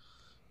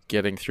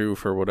getting through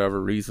for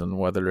whatever reason,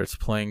 whether it's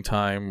playing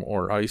time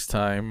or ice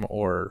time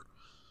or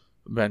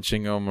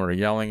benching them or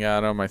yelling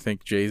at them. I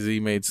think Jay-Z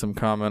made some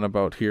comment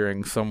about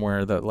hearing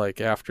somewhere that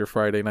after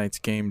Friday night's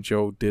game,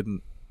 Joe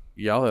didn't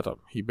yell at him.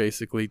 He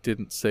basically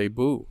didn't say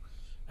boo,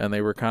 and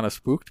they were kind of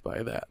spooked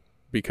by that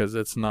because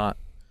it's not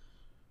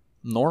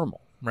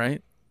normal,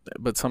 right?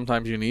 But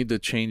sometimes you need to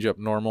change up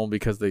normal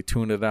because they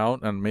tune it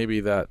out, and maybe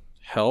that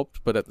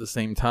helped, but at the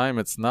same time,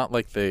 it's not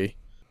like they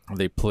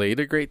played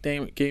a great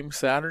game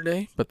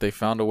Saturday, but they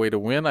found a way to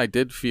win. I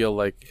did feel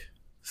like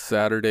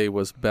Saturday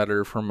was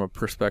better from a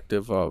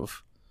perspective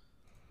of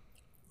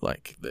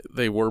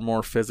they were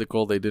more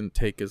physical. They didn't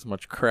take as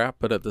much crap,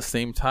 but at the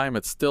same time,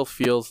 it still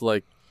feels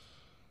like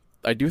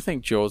I do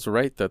think Joe's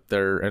right that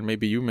and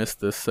maybe you missed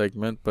this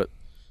segment, but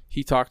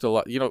he talked a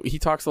lot. He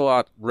talks a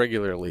lot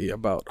regularly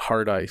about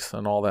hard ice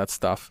and all that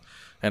stuff,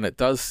 and it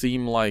does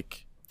seem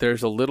like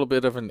there's a little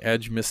bit of an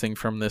edge missing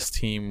from this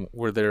team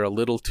where they're a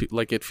little too,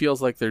 it feels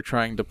like they're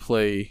trying to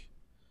play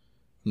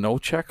no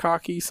check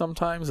hockey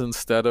sometimes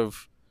instead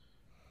of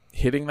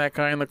hitting that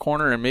guy in the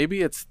corner. And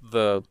maybe it's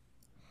they're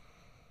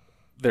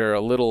a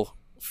little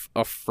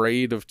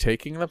afraid of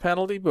taking the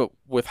penalty, but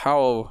with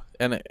how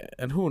and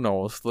who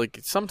knows, like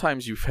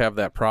sometimes you have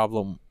that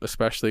problem,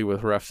 especially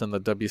with refs in the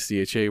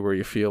WCHA, where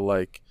you feel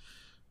like,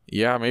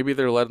 yeah, maybe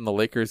they're letting the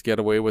Lakers get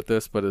away with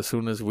this, but as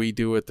soon as we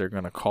do it, they're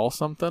going to call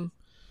something.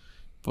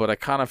 But I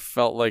kind of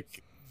felt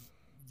like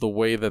the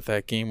way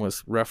that game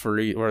was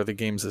refereed, or the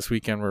games this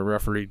weekend were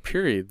refereed,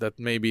 period, that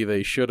maybe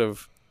they should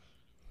have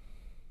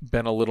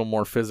been a little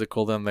more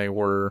physical than they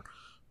were,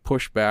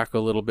 pushed back a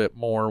little bit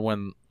more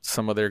when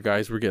some of their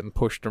guys were getting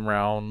pushed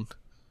around,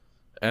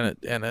 and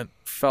it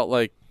felt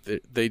like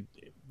they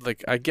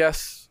like, I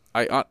guess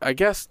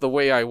the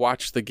way I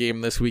watched the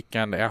game this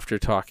weekend after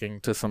talking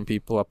to some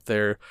people up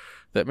there,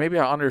 that maybe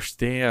I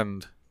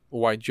understand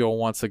why Joe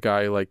wants a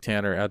guy like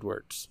Tanner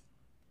Edwards,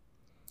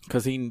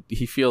 because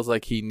he feels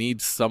like he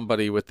needs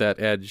somebody with that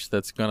edge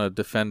that's going to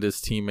defend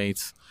his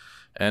teammates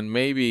and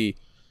maybe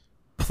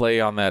play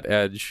on that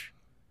edge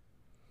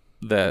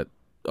that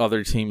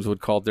other teams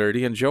would call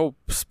dirty. And Joe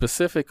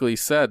specifically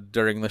said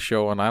during the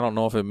show, and I don't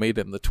know if it made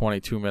it in the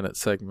 22-minute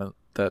segment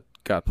that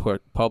got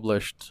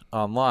published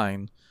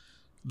online,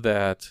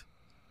 that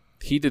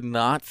he did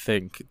not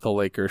think the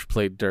Lakers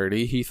played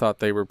dirty. He thought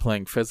they were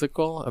playing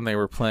physical and they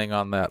were playing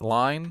on that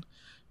line,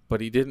 but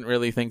he didn't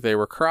really think they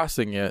were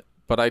crossing it.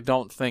 But I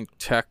don't think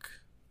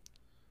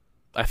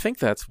I think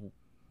that's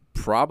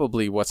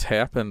probably what's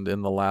happened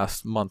in the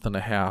last month and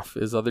a half,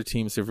 is other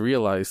teams have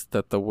realized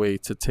that the way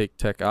to take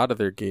Tech out of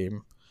their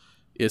game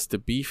is to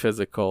be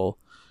physical,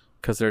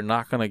 because they're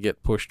not going to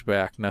get pushed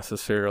back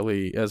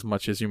necessarily as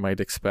much as you might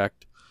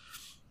expect.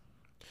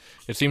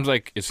 It seems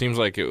like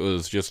it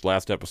was just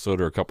last episode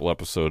or a couple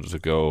episodes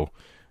ago,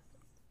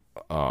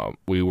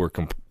 we were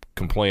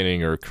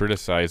complaining or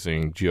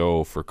criticizing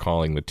Joe for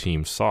calling the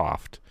team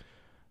soft,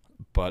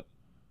 but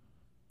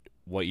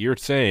what you're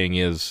saying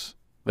is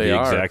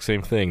exact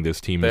same thing. This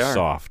team is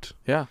soft.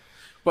 Yeah.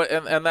 But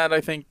and that,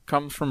 I think,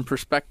 comes from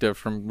perspective,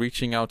 from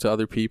reaching out to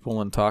other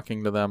people and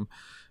talking to them.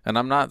 And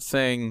I'm not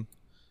saying,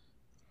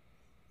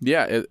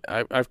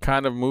 I've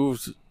kind of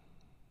moved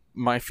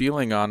my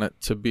feeling on it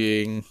to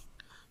being,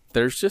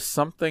 there's just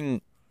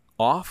something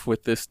off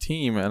with this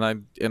team, and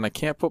I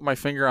can't put my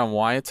finger on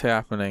why it's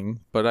happening,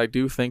 but I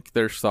do think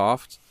they're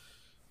soft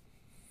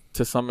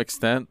to some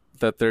extent,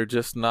 that they're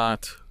just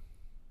not.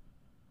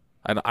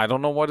 I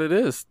don't know what it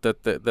is,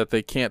 that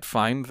they can't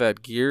find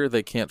that gear,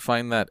 they can't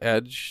find that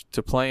edge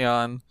to play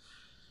on.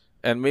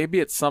 And maybe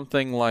it's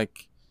something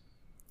like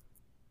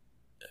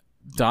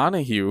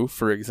Donahue,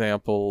 for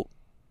example,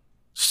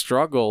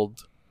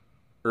 struggled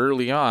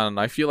early on.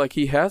 I feel like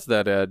he has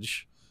that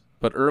edge,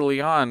 but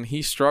early on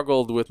he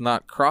struggled with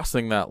not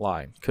crossing that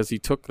line because he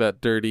took that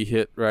dirty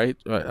hit, right?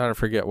 I don't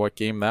forget what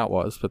game that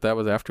was, but that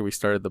was after we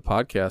started the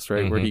podcast,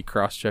 right? Where he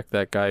cross-checked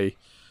that guy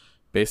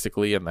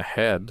basically in the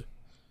head,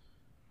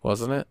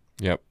 wasn't it?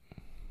 Yep.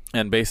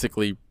 And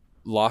basically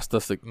lost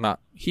us.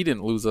 He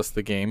didn't lose us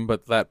the game,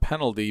 but that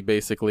penalty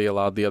basically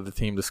allowed the other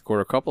team to score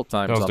a couple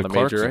times on the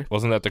major. Right?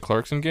 Wasn't that the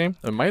Clarkson game?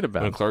 It might have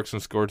been. When Clarkson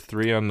scored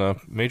 3 on the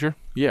major?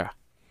 Yeah.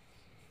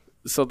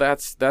 So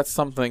that's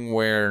something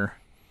where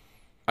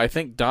I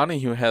think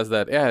Donahue has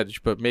that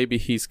edge, but maybe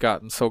he's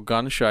gotten so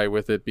gun shy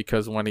with it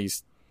because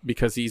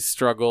he's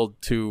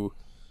struggled to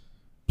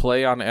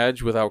play on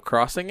edge without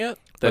crossing it,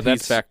 that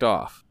he's backed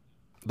off.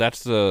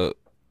 That's the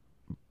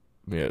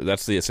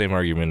same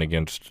argument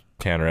against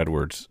Tanner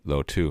Edwards,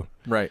 though, too.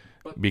 Right.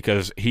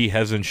 Because he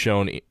hasn't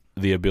shown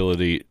the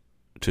ability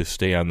to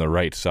stay on the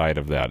right side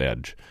of that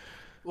edge.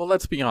 Well,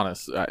 let's be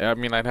honest. I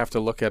mean, I'd have to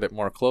look at it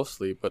more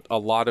closely, but a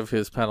lot of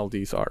his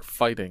penalties are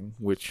fighting,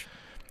 which...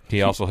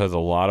 He also has a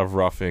lot of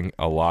roughing,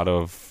 a lot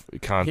of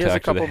contact to the head. He has a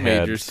couple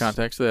major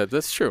contacts to the head.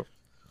 That's true.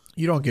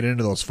 You don't get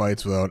into those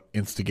fights without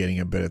instigating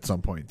a bit at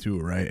some point, too,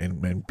 right?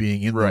 And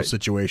being in those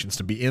situations,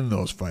 to be in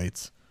those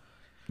fights.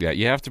 Yeah,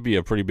 you have to be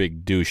a pretty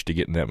big douche to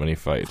get in that many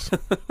fights.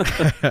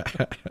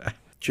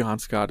 John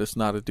Scott is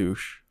not a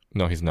douche.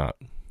 No, he's not.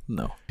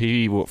 No.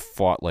 He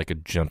fought like a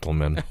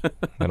gentleman,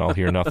 and I'll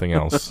hear nothing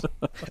else.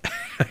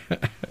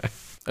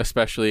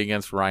 Especially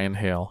against Ryan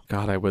Hale.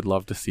 God, I would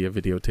love to see a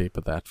videotape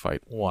of that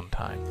fight one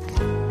time.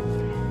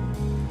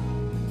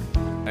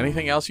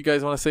 Anything else you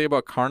guys want to say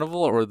about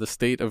Carnival or the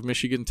state of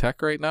Michigan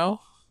Tech right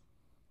now?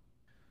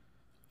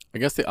 I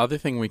guess the other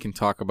thing we can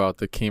talk about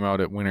that came out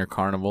at Winter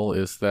Carnival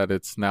is that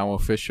it's now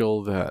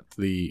official that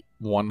the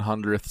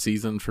 100th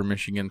season for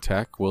Michigan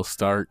Tech will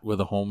start with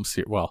a home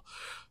series. Well,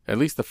 at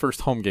least the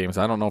first home games.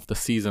 I don't know if the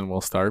season will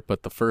start,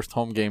 but the first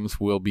home games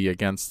will be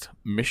against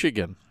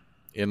Michigan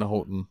in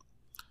Houghton.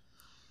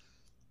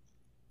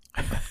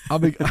 I'll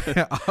be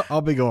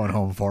going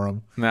home for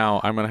them.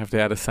 Now, I'm going to have to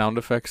add a sound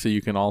effect so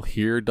you can all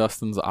hear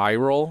Dustin's eye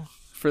roll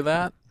for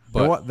that.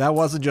 But that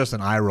wasn't just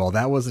an eye roll.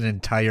 That was an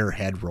entire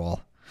head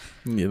roll.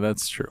 Yeah,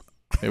 that's true.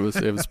 It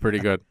was pretty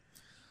good.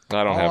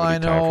 I don't have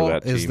any time for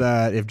that team. Is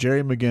that if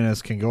Jerry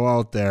McGinnis can go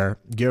out there,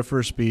 give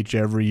her speech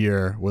every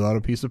year without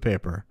a piece of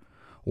paper,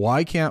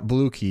 why can't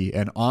Blue Key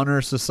and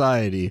Honor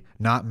Society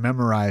not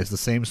memorize the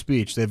same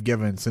speech they've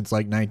given since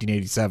like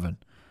 1987?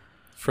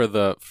 For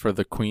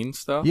the Queen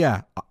stuff?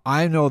 Yeah,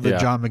 I know that Yeah.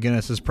 John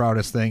McGinnis's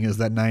proudest thing is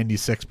that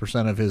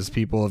 96% of his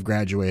people have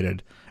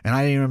graduated, and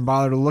I didn't even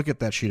bother to look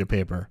at that sheet of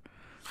paper.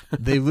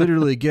 They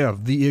literally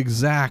give the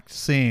exact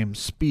same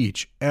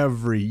speech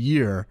every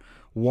year.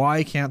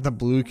 Why can't the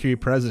Blue Key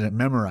president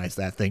memorize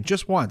that thing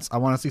just once? I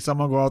want to see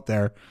someone go out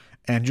there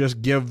and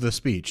just give the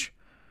speech.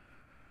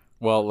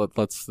 Well,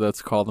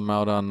 let's call them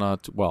out on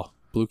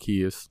Blue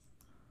Key is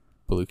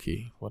Blue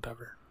Key,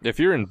 whatever. If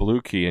you're in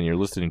Blue Key and you're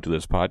listening to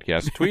this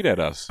podcast, tweet at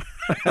us.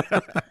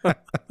 And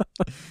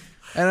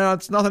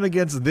it's nothing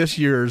against this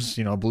year's,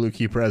 Blue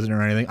Key president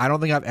or anything. I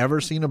don't think I've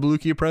ever seen a Blue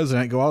Key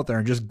president go out there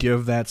and just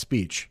give that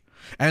speech.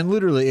 And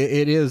literally,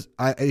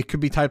 it could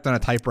be typed on a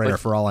typewriter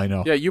for all I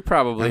know. Yeah, you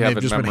probably And have they've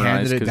it just been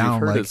memorized handed it because you've down,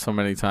 heard like- it so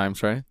many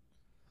times, right?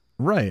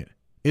 Right.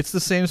 It's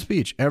the same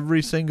speech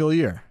every single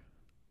year.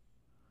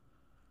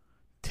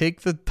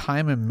 Take the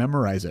time and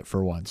memorize it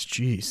for once.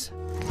 Jeez.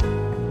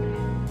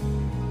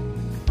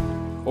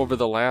 Over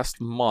the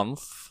last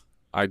month,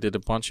 I did a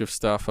bunch of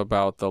stuff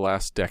about the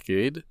last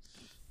decade,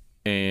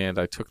 and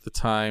I took the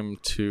time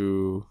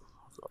to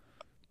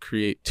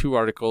create 2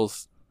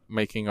 articles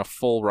making a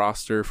full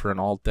roster for an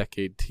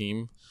all-decade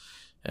team.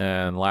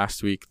 And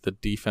last week, the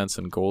defense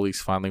and goalies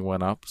finally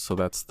went up, so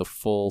that's the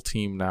full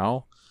team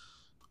now.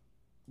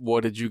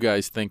 What did you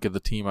guys think of the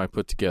team I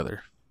put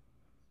together?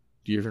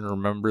 Do you even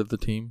remember the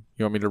team?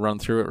 You want me to run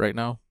through it right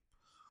now?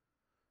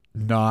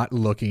 Not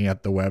looking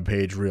at the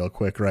webpage real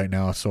quick right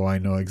now so I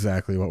know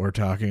exactly what we're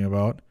talking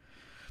about.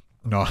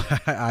 No,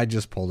 I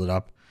just pulled it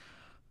up.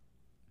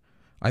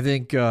 I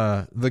think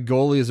the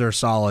goalies are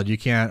solid. You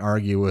can't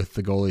argue with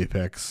the goalie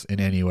picks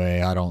in any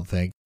way, I don't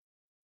think.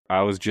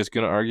 I was just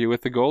going to argue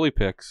with the goalie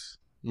picks.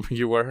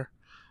 You were?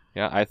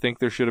 Yeah, I think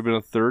there should have been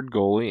a third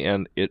goalie,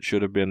 and it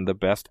should have been the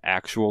best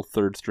actual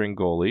third-string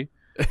goalie.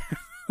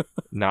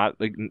 Not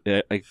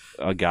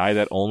a guy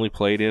that only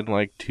played in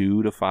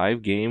 2 to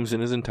 5 games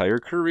in his entire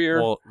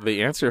career. Well,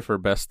 the answer for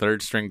best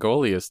third-string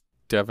goalie is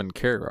Devin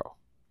Caro.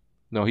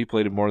 No, he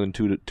played in more than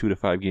 2 to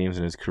 5 games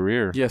in his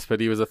career. Yes, but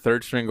he was a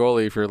third-string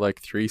goalie for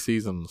 3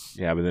 seasons.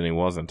 Yeah, but then he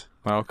wasn't.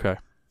 Okay.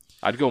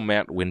 I'd go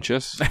Matt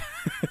Winchus.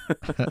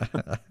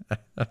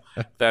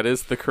 That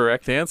is the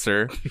correct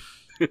answer.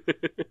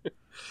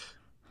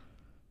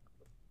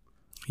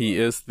 He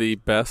is the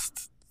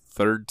best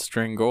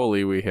third-string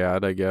goalie we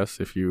had, I guess,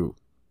 if you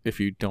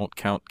don't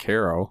count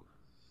Caro,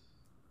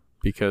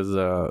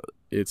 because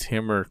it's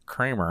him or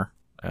Kramer,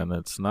 and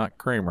it's not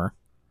Kramer.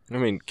 I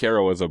mean,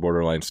 Caro was a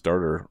borderline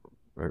starter.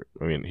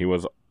 I mean, he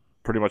was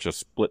pretty much a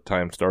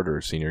split-time starter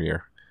his senior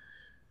year.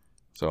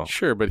 So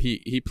Sure, but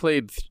he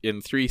played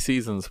in 3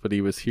 seasons, but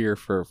he was here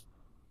for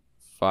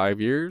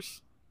 5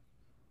 years.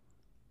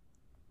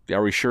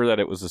 are we sure that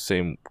it was the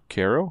same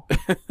Caro?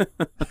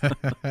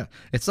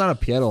 It's not a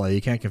Pietola.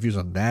 You can't confuse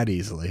them that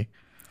easily.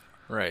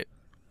 Right.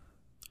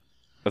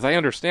 As I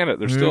understand it,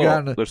 there's We still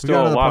got to a the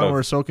lot point of. where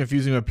we're so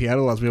confusing with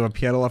Pietolas. We have a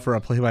Pietola for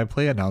a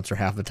play-by-play announcer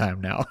half the time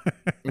now.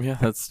 Yeah,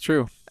 that's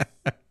true.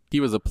 He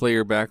was a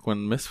player back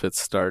when Misfits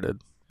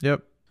started.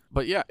 Yep.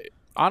 But yeah,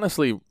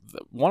 honestly,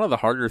 one of the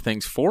harder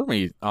things for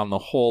me on the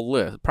whole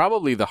list,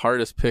 probably the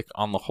hardest pick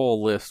on the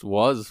whole list,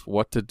 was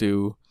what to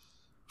do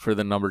for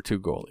the number 2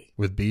 goalie.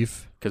 With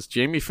beef. Because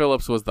Jamie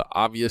Phillips was the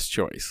obvious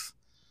choice.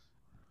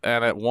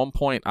 And at one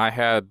point, I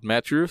had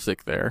Matt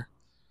Drusik there.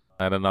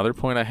 At another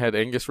point, I had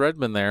Angus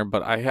Redmond there.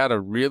 But I had a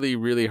really,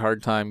 really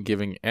hard time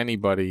giving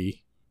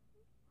anybody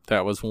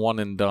that was one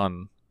and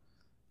done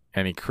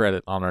any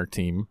credit on our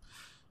team.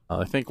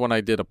 I think when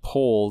I did a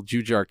poll,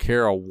 Jujhar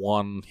Khaira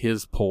won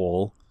his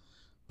poll,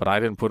 but I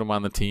didn't put him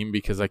on the team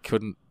because I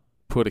couldn't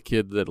put a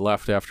kid that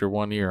left after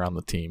 1 year on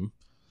the team.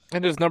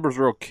 And his numbers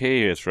were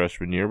okay his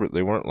freshman year, but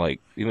they weren't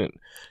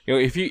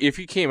if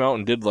you came out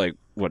and did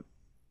what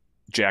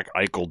Jack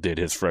Eichel did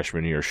his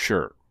freshman year,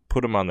 sure,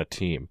 put him on the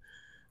team.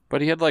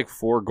 But he had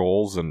 4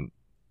 goals and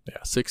yeah,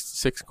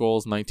 six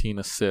goals, 19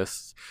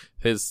 assists.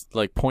 His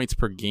points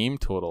per game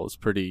total is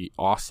pretty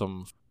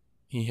awesome.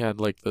 He had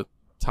the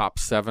top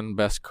 7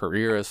 best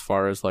career as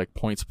far as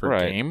points per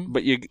game.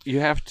 But you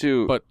have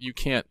to. But you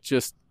can't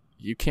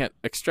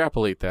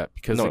extrapolate that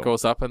because No. it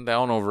goes up and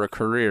down over a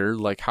career.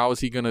 How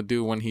is he going to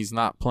do when he's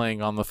not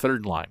playing on the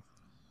third line?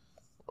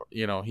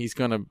 He's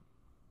going to.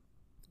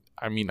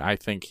 I mean, I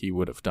think he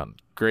would have done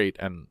great,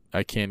 and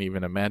I can't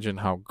even imagine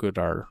how good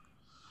our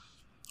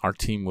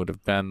team would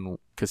have been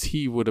because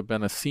he would have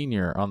been a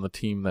senior on the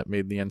team that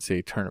made the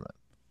NCAA tournament.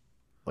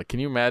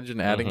 Can you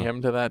imagine adding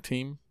him to that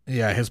team?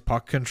 Yeah, his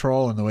puck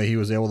control and the way he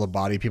was able to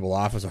body people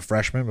off as a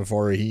freshman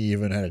before he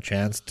even had a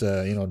chance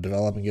to,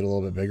 develop and get a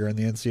little bit bigger in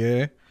the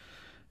NCAA.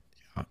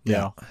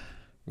 Yeah.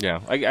 Yeah,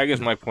 I guess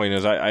my point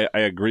is I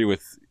agree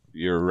with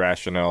your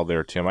rationale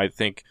there, Tim. I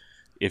think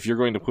if you're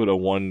going to put a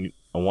one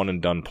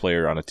and done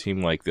player on a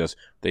team like this,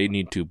 they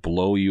need to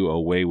blow you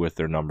away with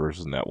their numbers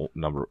in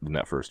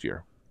that first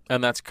year.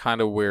 And that's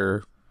kind of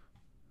where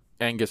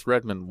Angus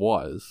Redmond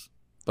was,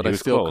 but I was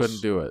still close.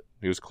 couldn't do it.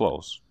 He was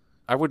close.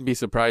 I wouldn't be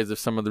surprised if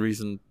some of the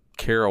reason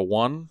Kara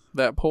won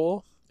that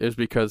poll is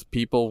because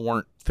people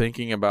weren't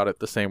thinking about it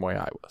the same way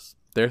I was.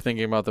 They're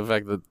thinking about the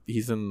fact that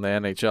he's in the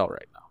NHL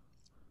right now.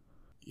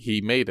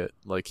 He made it.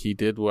 Like, he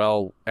did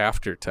well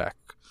after Tech,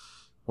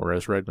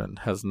 whereas Redmond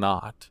has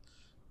not.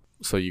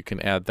 So you can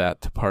add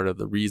that to part of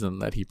the reason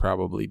that he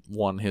probably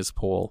won his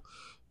poll.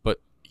 But,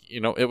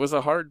 it was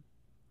a hard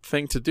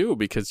thing to do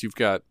because you've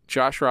got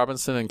Josh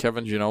Robinson and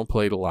Kevin Janot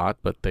played a lot,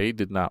 but they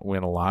did not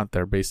win a lot.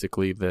 They're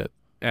basically the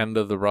end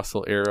of the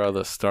Russell era,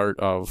 the start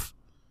of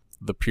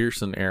the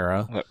Pearson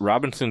era.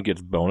 Robinson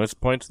gets bonus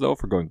points, though,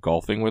 for going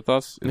golfing with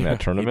us in that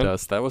tournament. He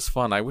does. That was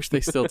fun. I wish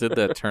they still did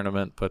that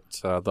tournament, but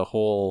the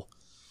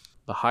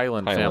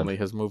Highland family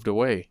has moved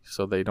away,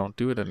 so they don't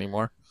do it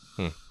anymore.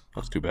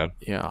 That's too bad.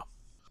 Yeah.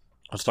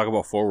 Let's talk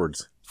about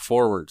forwards.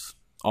 Forwards.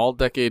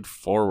 All-decade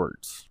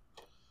forwards.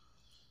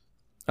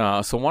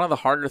 So one of the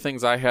harder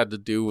things I had to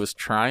do was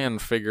try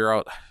and figure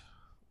out,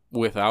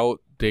 without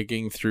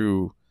digging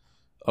through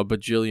a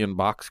bajillion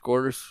box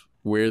scores,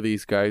 where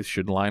these guys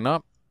should line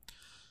up.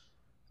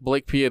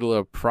 Blake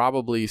Pietila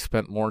probably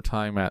spent more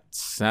time at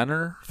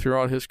center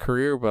throughout his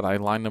career, but I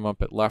lined him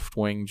up at left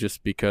wing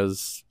just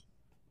because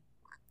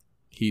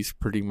he's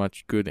pretty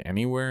much good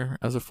anywhere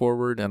as a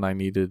forward, and I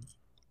needed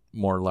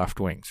more left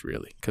wings,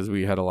 really, because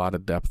we had a lot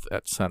of depth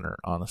at center,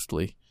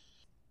 honestly.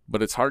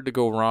 But it's hard to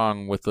go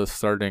wrong with the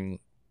starting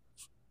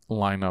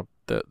lineup,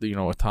 that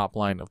a top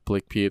line of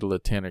Blake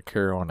Pietila, Tanner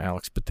Kero, and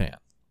Alex Patan.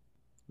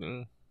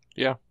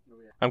 Yeah.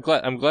 I'm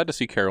glad to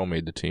see Carroll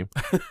made the team.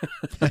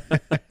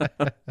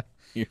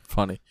 You're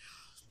funny.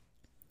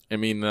 I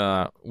mean,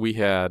 we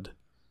had,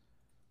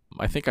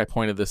 I think I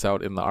pointed this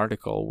out in the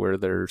article, where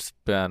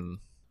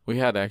we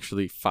had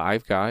actually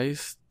 5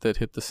 guys that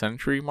hit the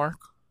century mark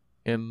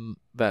in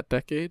that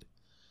decade.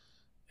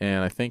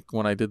 And I think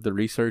when I did the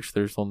research,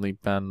 there was only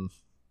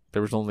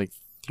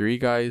 3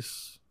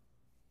 guys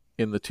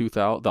in the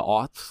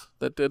aughts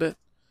that did it.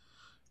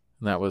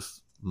 And that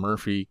was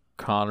Murphy,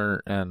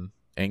 Connor, and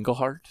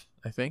Engelhart,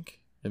 I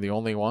think, are the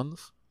only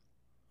ones.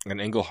 And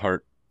Engelhart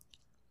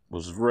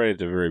was right at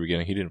the very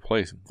beginning. He didn't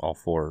play all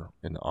 4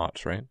 in the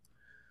aughts, right?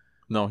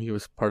 No, he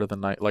was part of the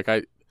night. Late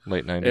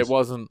 90s. It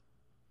wasn't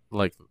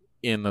like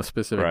in a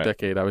specific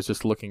decade. I was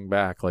just looking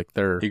back. Like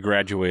he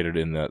graduated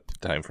in that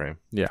time frame.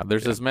 Yeah,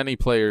 there's as many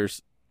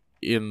players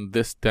in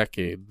this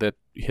decade that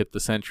hit the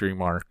century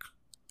mark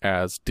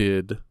as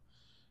did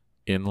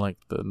in like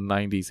the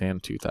 90s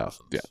and 2000s.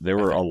 Yeah, there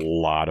were a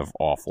lot of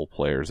awful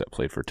players that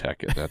played for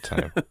Tech at that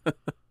time.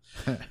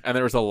 And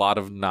there was a lot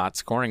of not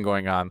scoring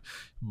going on,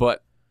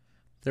 but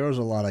there was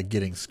a lot of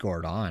getting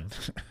scored on.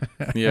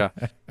 Yeah.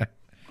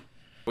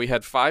 We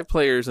had 5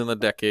 players in the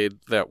decade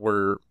that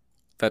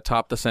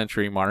topped the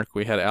century mark.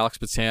 We had Alex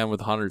Patan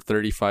with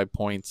 135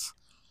 points,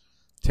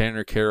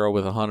 Tanner Kero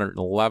with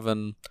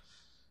 111,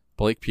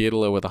 Blake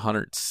Pietila with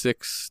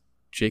 106,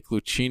 Jake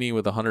Lucchini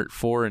with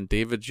 104, and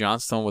David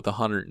Johnstone with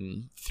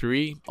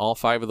 103. All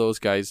 5 of those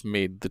guys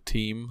made the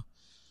team.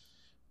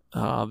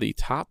 The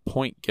top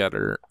point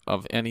getter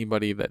of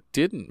anybody that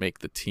didn't make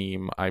the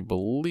team, I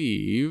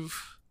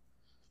believe,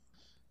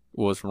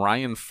 was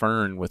Ryan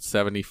Fern with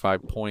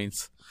 75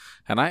 points.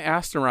 And I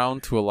asked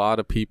around to a lot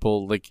of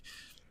people, like,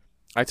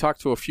 I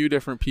talked to a few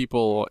different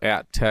people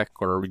at Tech,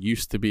 or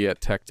used to be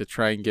at Tech, to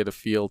try and get a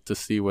feel to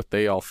see what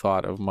they all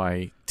thought of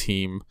my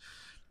team.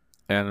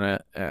 And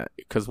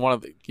because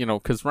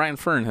Ryan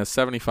Fern has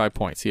 75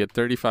 points. He had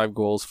 35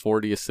 goals,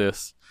 40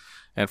 assists.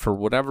 And for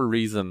whatever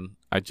reason,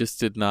 I just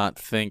did not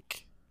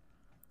think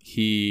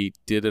he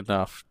did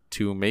enough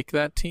to make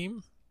that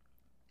team.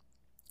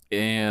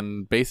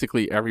 And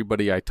basically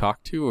everybody I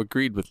talked to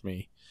agreed with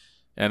me.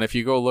 And if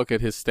you go look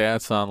at his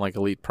stats on like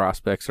Elite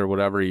Prospects or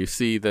whatever, you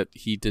see that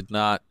he did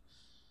not,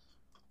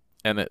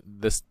 and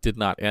this did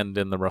not end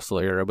in the Russell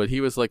era, but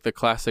he was like the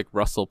classic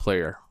Russell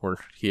player, where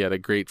he had a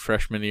great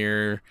freshman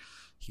year,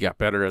 he got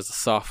better as a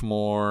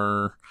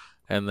sophomore,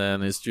 and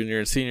then his junior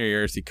and senior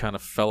years, he kind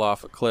of fell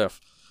off a cliff.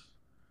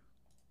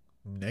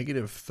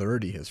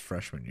 -30 his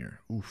freshman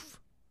year. Oof.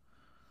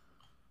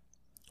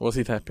 Was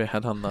he that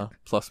bad on the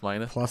plus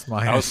minus? Plus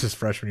minus his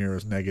freshman year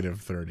was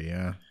 -30,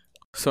 yeah.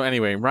 So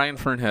anyway, Ryan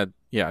Fern had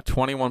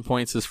 21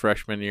 points his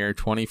freshman year,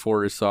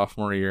 24 his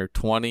sophomore year,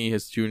 20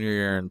 his junior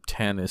year, and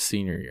 10 his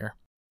senior year.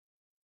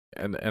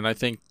 And I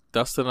think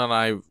Dustin and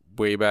I,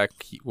 way back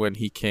when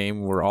he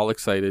came, were all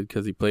excited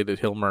because he played at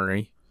Hill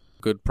Murray,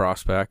 good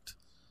prospect,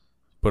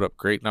 put up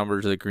great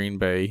numbers at Green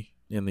Bay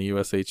in the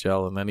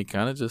USHL, and then he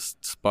kind of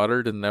just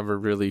sputtered and never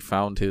really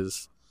found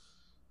his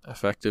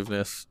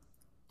effectiveness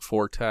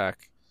for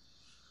Tech.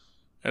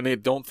 And I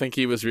don't think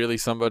he was really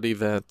somebody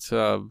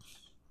that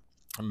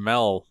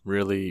Mel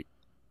really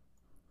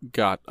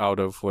got out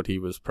of what he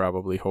was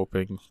probably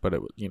hoping, but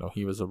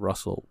he was a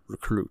Russell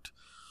recruit.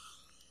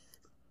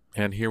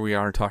 And here we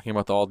are talking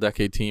about the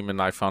all-decade team,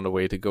 and I found a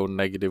way to go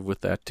negative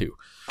with that too.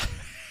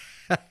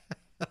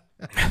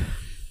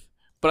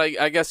 But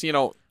I guess, you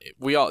all,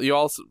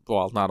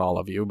 well, not all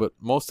of you, but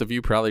most of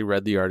you probably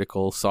read the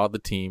article, saw the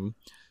team,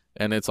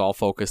 and it's all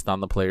focused on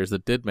the players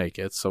that did make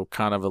it. So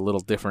kind of a little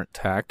different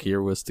tack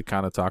here was to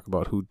kind of talk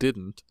about who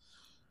didn't.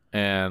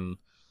 And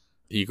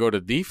you go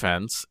to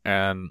defense,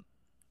 and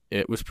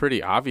it was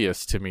pretty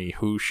obvious to me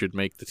who should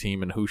make the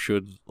team and who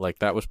should, like,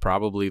 that was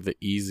probably the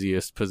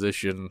easiest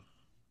position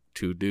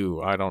to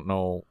do. I don't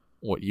know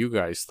what you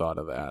guys thought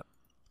of that.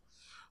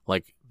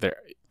 Like,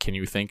 can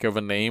you think of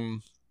a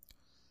name?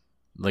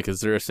 Like, is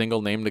there a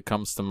single name that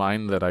comes to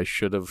mind that I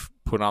should have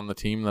put on the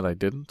team that I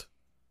didn't?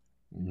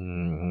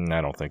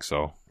 I don't think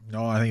so.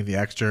 No, I think the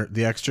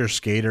extra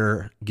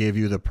skater gave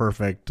you the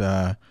perfect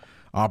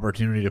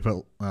opportunity to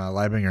put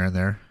Leibinger in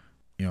there.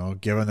 You know,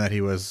 given that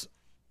he was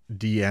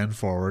DN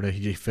forward,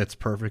 he fits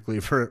perfectly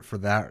for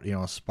that, you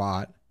know,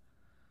 spot.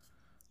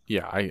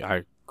 Yeah,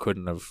 I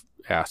couldn't have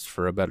asked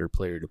for a better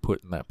player to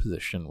put in that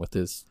position with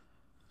his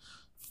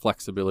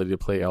flexibility to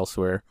play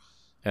elsewhere.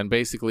 And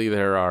basically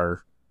there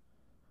are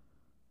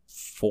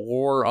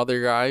 4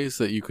 other guys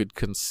that you could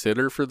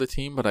consider for the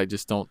team, but I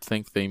just don't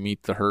think they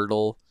meet the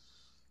hurdle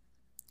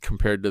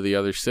compared to the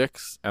other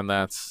 6, and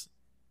that's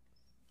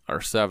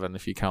our 7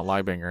 if you count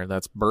Leibinger.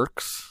 That's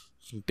Burks,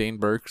 Dane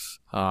Burks,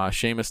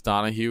 Seamus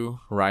Donahue,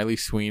 Riley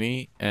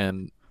Sweeney,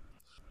 and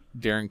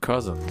Darren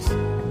Cousins.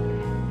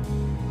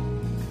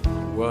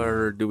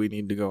 Where do we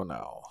need to go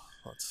now?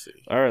 Let's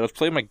see. All right, let's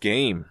play my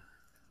game.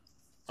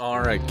 All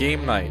right,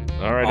 game night.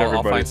 All right, I'll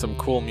everybody. find some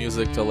cool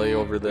music to lay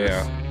over this.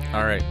 Yeah.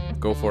 All right,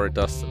 go for it,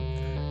 Dustin.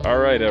 All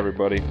right,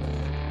 everybody.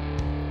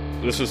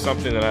 This is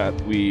something that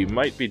we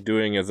might be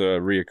doing as a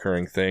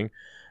reoccurring thing.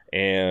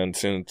 And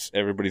since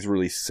everybody's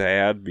really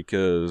sad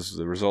because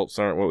the results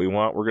aren't what we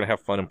want, we're going to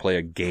have fun and play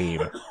a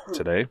game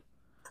today.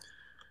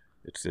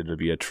 It's going to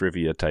be a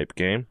trivia type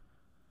game.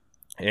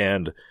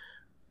 And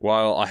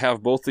while I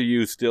have both of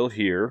you still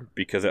here,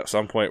 because at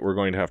some point we're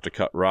going to have to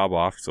cut Rob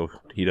off so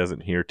he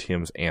doesn't hear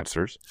Tim's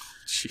answers.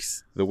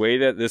 Jeez. The way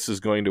that this is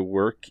going to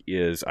work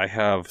is I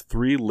have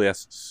 3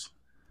 lists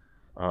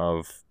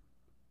of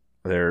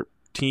their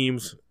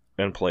teams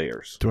and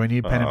players. Do I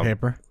need pen and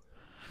paper?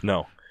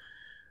 No.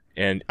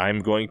 And I'm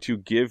going to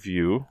give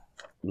you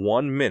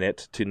 1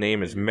 minute to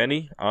name as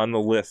many on the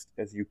list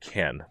as you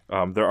can.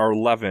 There are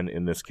 11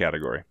 in this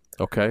category.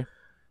 Okay.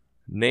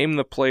 Name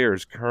the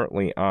players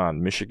currently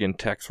on Michigan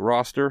Tech's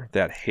roster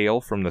that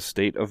hail from the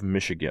state of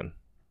Michigan.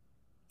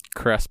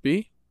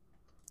 Crespi,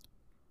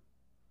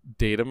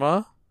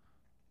 Datama,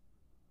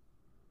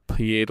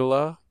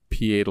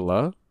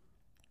 Pietola.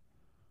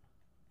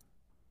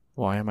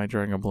 Why am I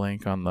drawing a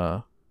blank on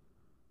the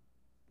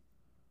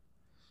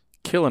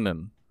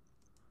Killinen?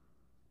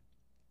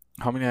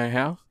 How many I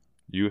have?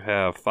 You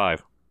have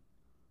 5.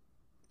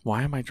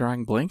 Why am I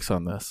drawing blanks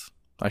on this?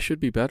 I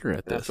should be better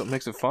at this. That's what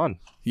makes it fun.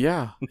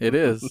 Yeah, it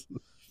is.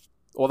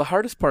 Well, the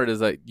hardest part is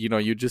that,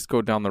 you just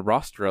go down the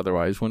roster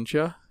otherwise, wouldn't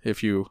you?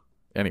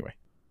 Anyway.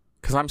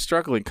 Because I'm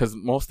struggling, because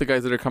most of the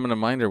guys that are coming to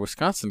mind are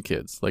Wisconsin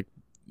kids. Like,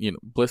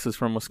 Bliss is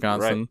from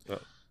Wisconsin. Right.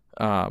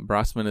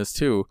 Brossman is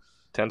too.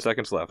 10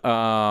 seconds left.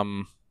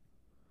 Who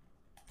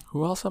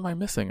else am I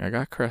missing? I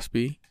got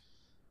Crespi.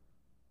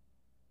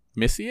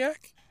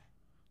 Misiak?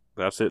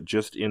 That's it,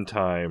 just in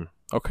time.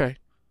 Okay.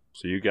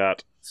 So you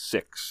got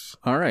 6.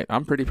 All right.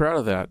 I'm pretty proud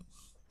of that.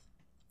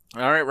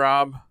 All right,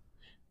 Rob.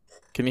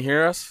 Can you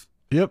hear us?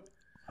 Yep.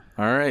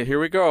 All right. Here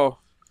we go.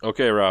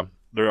 Okay, Rob.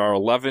 There are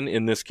 11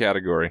 in this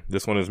category.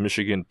 This one is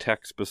Michigan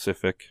Tech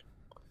specific.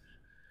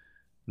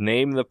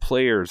 Name the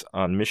players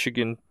on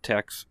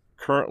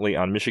currently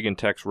on Michigan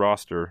Tech's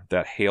roster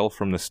that hail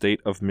from the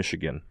state of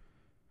Michigan.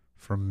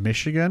 From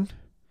Michigan?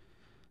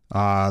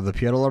 The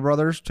Pietola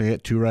brothers, to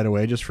get 2 right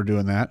away just for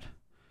doing that.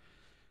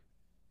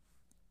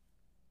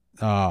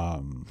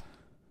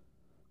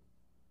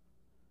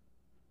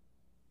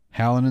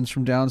 Hallinen's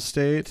from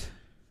downstate.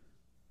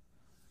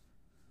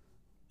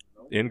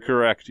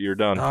 Incorrect. You're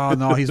done. Oh,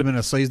 no, he's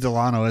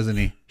Delano, isn't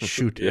he?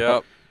 Shoot.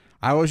 Yep.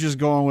 I was just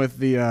going with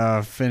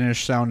the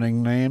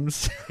Finnish-sounding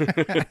names.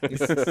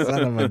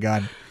 Son of a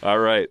gun. All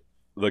right.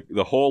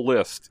 The whole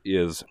list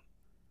is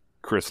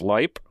Chris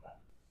Leip,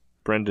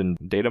 Brendan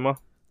Datama,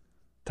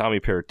 Tommy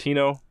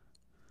Peratino,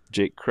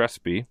 Jake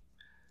Crespi,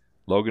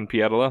 Logan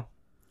Pietola,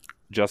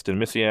 Justin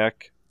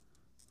Misiak,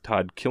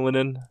 Todd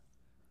Killinen,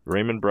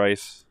 Raymond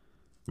Bryce,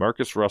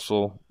 Marcus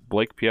Russell,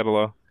 Blake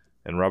Pietola,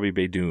 and Robbie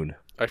Baydoun.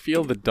 I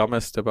feel the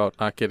dumbest about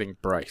not getting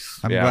Bryce.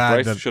 I'm Yeah,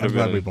 glad, Bryce should I'm have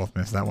glad been- we both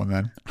missed that one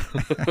then.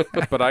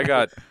 but I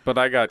got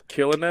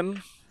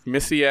Killinen,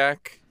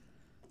 Misiak,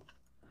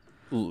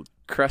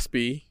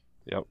 Crespi,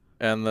 Yep.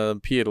 and the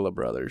Pietola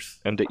brothers.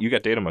 And you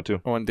got Datama,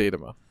 too. Oh, and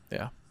Datama.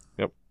 Yeah.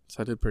 Yep.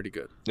 So I did pretty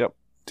good. Yep.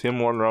 Tim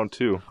won round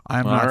 2.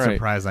 I'm All not right.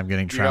 surprised I'm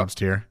getting trounced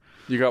here.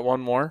 You got one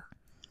more?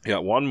 Yeah,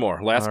 one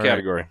more. Last All right.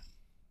 category.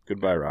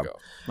 Goodbye, Rob. Go.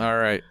 All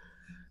right.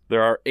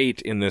 There are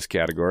 8 in this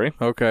category.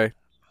 Okay.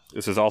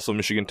 This is also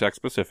Michigan Tech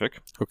specific.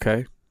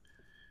 Okay.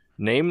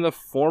 Name the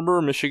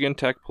former Michigan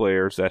Tech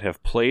players that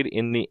have played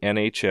in the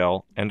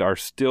NHL and are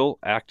still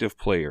active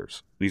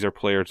players. These are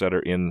players that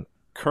are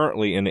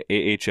currently in the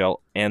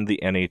AHL and the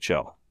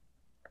NHL.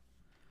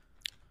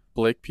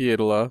 Blake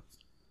Pietola,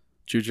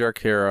 Jujar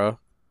Kara,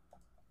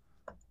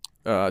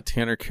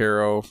 Tanner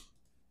Caro,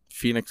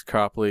 Phoenix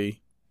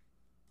Copley.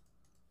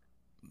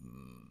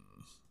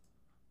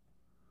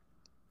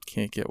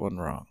 Can't get one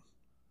wrong.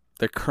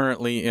 They're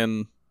currently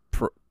in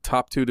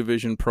top 2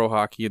 division pro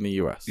hockey in the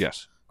U.S.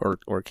 Yes.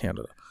 Or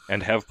Canada.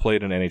 And have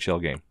played an NHL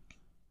game.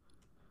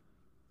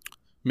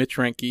 Mitch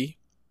Reinke,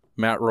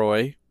 Matt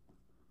Roy.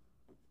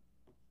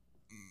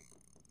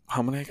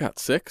 How many I got?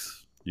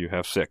 6? You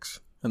have 6.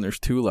 And there's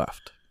 2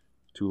 left.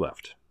 2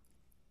 left.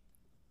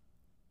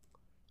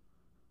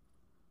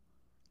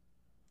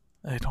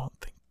 I don't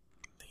think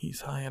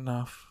he's high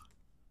enough.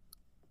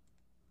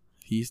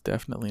 He's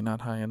definitely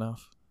not high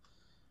enough.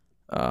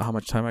 How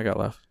much time I got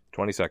left?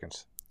 20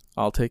 seconds.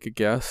 I'll take a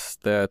guess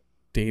that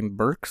Dane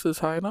Burks is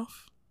high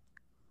enough.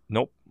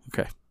 Nope.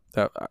 Okay.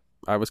 That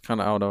I was kind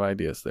of out of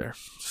ideas there.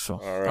 So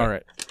All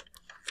right.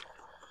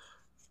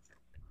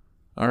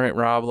 All right,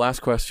 Rob, last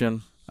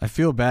question. I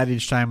feel bad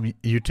each time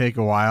you take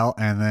a while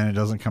and then it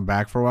doesn't come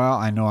back for a while.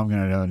 I know I'm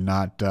going to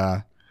not be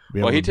able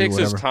Well, to he do takes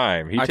his whatever.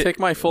 time. I take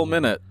my full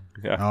minute.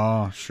 Yeah.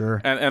 Oh,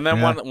 sure. And then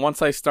Yeah.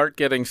 once I start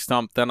getting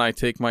stumped, then I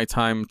take my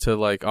time to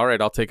like, all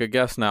right, I'll take a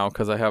guess now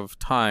because I have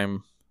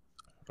time.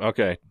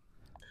 Okay.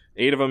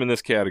 8 of them in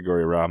this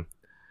category, Rob.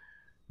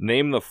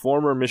 Name the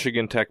former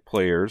Michigan Tech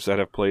players that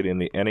have played in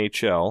the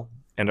NHL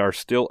and are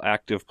still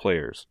active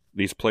players.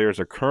 These players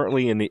are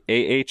currently in the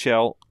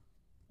AHL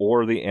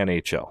or the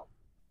NHL.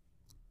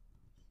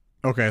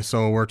 Okay,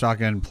 so we're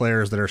talking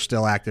players that are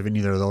still active in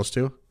either of those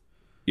two?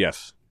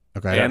 Yes.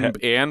 Okay.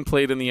 And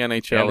played in the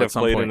NHL And at have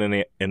some played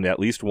point. in at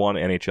least one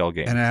NHL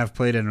game. And I have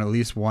played in at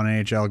least one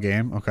NHL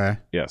game. Okay.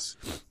 Yes.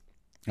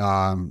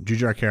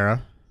 Jujhar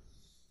Khaira.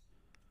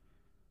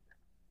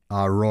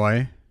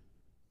 Roy.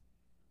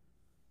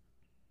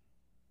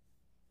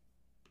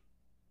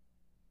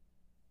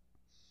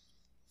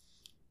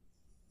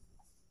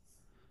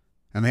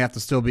 And they have to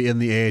still be in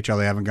the AHL.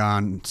 They haven't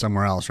gone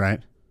somewhere else, right?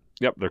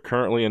 Yep, they're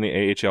currently in the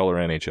AHL or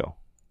NHL.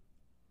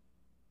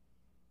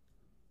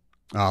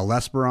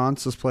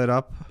 L'Esperance has played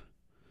up.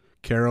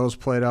 Caro's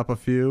played up a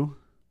few.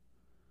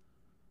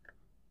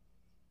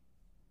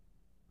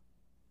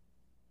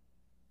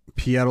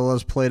 Pietl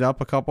has played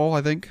up a couple,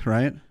 I think,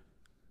 right?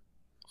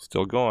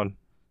 Still going.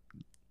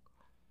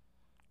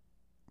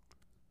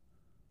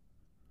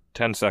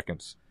 10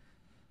 seconds.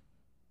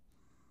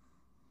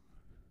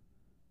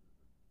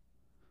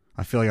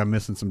 I feel like I'm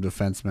missing some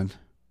defensemen.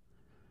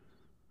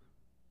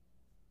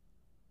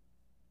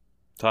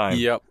 Time.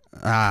 Yep.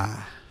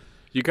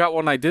 You got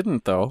one I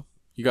didn't, though.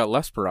 You got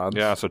L'Esperance.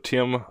 Yeah, so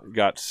Tim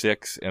got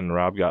 6 and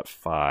Rob got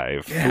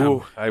 5.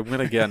 Ooh, I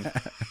win again.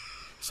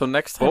 So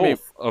next time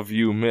Both of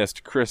you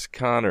missed Chris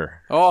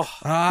Connor.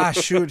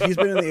 Shoot. He's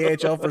been in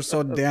the AHL for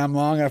so damn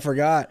long, I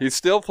forgot. He's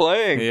still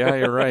playing. Yeah,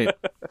 you're right.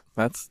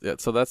 That's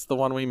it. So that's the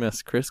one we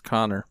missed, Chris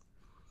Connor.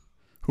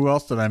 Who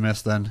else did I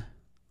miss then?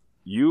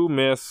 You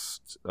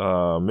missed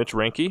Mitch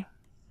Reinke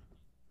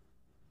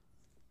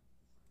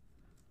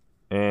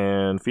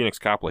and Phoenix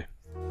Copley.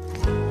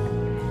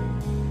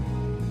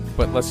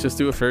 But let's just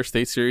do a fair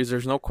state series.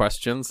 There's no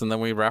questions, and then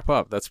we wrap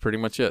up. That's pretty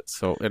much it.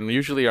 So, and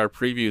usually our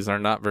previews are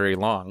not very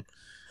long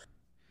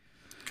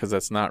because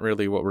that's not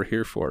really what we're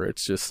here for.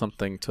 It's just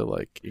something to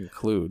like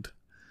include.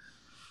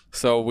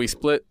 So we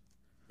split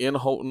in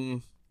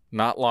Houghton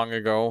not long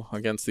ago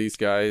against these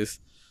guys.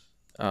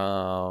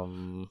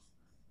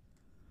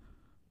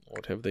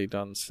 What have they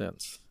done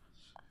since?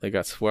 They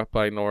got swept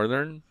by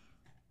Northern.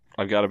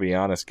 I've got to be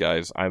honest,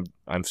 guys.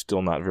 I'm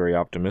still not very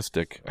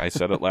optimistic. I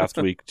said it last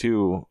week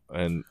too,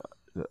 and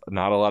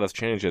not a lot has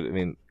changed. I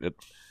mean,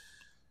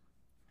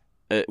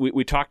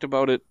 we talked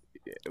about it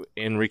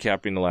in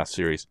recapping the last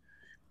series.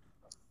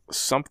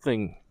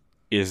 Something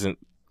isn't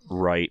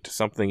right.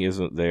 Something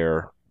isn't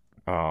there,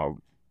 and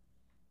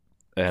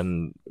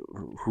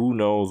who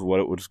knows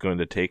what it was going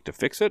to take to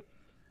fix it.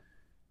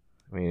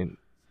 I mean.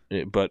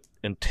 But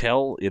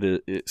until it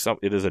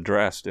is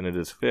addressed and it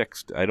is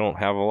fixed, I don't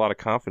have a lot of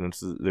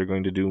confidence that they're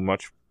going to do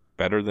much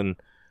better than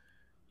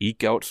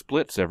eke out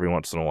splits every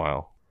once in a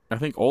while. I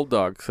think Old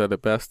Dog said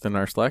it best in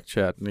our Slack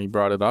chat, and he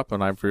brought it up,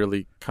 and I've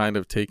really kind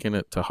of taken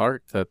it to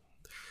heart that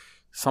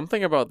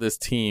something about this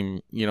team,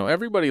 you know,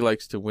 everybody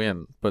likes to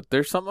win, but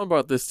there's something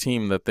about this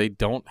team that they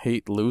don't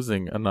hate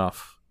losing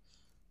enough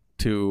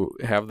to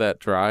have that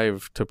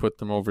drive to put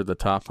them over the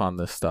top on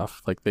this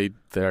stuff. Like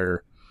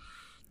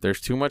there's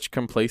too much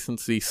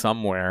complacency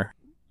somewhere.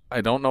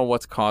 I don't know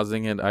what's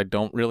causing it. I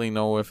don't really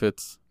know if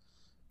it's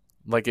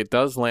like it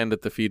does land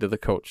at the feet of the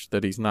coach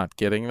that he's not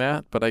getting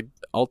that, but I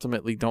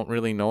ultimately don't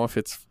really know if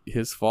it's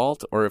his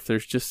fault or if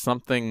there's just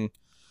something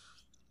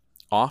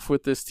off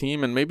with this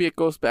team. And maybe it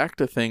goes back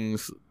to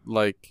things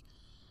like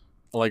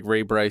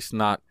Ray Bryce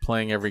not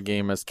playing every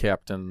game as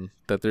captain,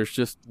 that there's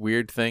just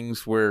weird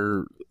things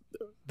where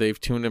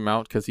they've tuned him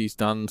out because he's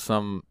done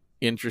some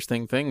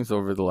interesting things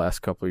over the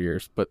last couple of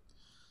years. But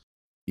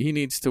he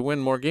needs to win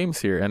more games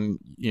here. And,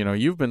 you know,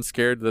 you've been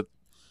scared that,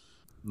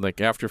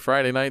 like, after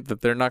Friday night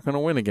that they're not going to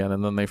win again,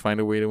 and then they find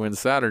a way to win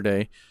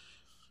Saturday.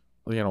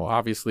 You know,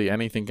 obviously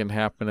anything can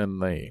happen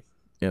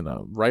in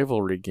a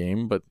rivalry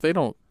game, but they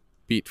don't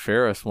beat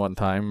Ferris one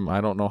time. I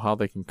don't know how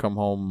they can come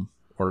home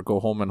or go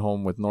home and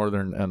home with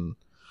Northern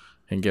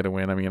and get a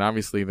win. I mean,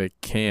 obviously they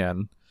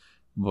can,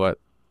 but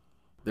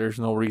there's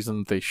no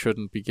reason they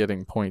shouldn't be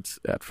getting points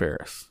at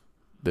Ferris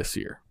this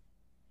year.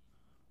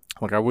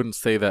 Like, I wouldn't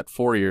say that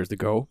 4 years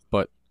ago,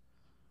 but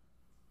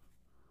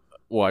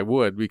well, I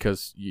would,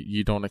 because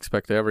you don't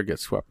expect to ever get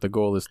swept. The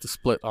goal is to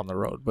split on the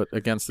road. But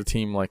against a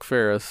team like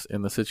Ferris,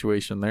 in the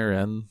situation they're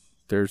in,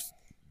 there's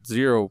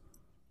zero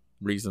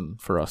reason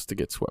for us to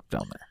get swept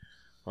down there.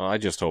 Well, I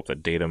just hope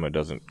that Datama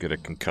doesn't get a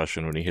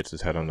concussion when he hits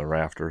his head on the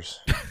rafters.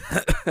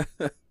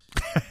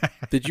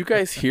 Did you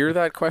guys hear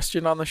that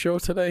question on the show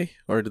today?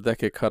 Or did that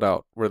get cut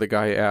out? Where the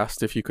guy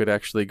asked if you could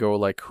actually go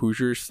like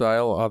Hoosier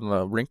style on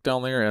the rink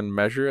down there and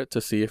measure it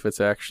to see if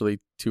it's actually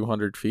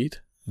 200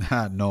 feet?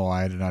 No,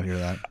 I did not hear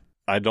that.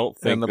 I don't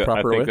think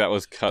I think that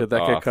was cut. Did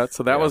that get cut?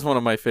 So that Yeah. was one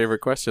of my favorite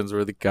questions,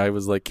 where the guy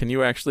was like, can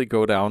you actually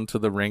go down to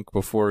the rink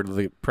before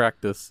the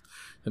practice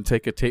and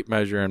take a tape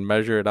measure and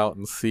measure it out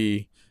and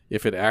see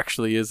if it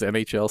actually is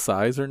NHL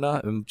size or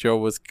not? And Joe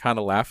was kind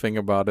of laughing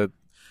about it.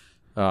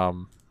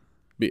 And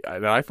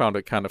I found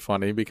it kind of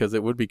funny, because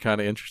it would be kind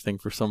of interesting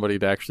for somebody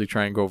to actually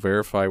try and go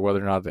verify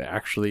whether or not it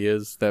actually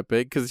is that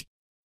big. Because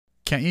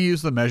Can't you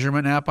use the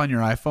measurement app on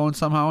your iPhone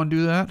somehow and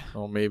do that?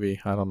 oh, maybe,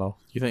 I don't know.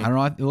 You think? I don't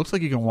know. It looks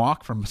like you can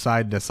walk from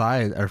side to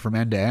side or from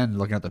end to end,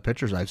 looking at the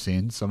pictures I've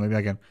seen. So maybe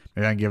I can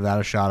give that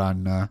a shot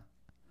on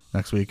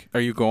next week. Are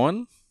you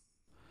going?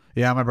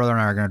 Yeah, my brother and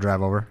I are going to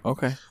drive over.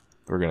 Okay.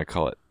 We're gonna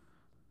call it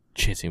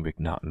Chasing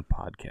McNaughton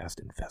Podcast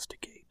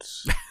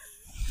Investigates.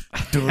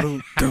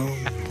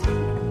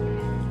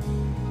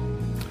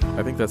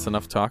 I think that's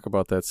enough talk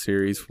about that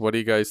series. What do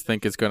you guys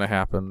think is going to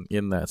happen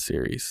in that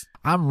series?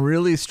 I'm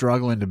really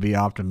struggling to be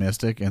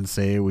optimistic and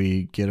say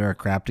we get our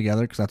crap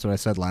together, because that's what I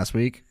said last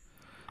week.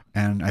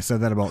 And I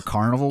said that about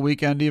Carnival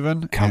weekend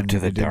even. Come and to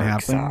the it didn't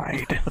dark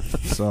happen. side.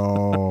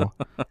 So,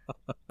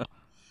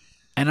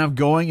 and I'm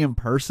going in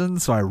person,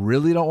 so I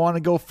really don't want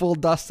to go full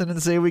Dustin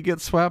and say we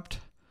get swept.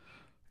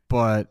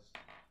 But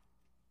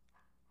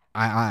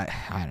I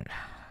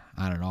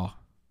don't know.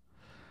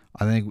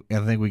 I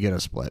think we get a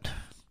split.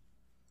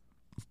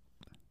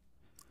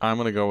 I'm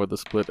going to go with the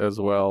split as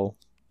well.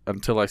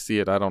 Until I see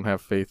it, I don't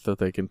have faith that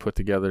they can put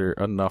together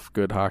enough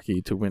good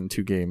hockey to win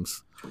 2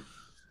 games.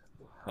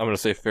 I'm gonna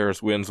say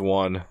Ferris wins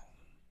 1,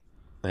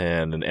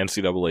 and an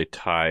NCAA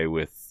tie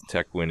with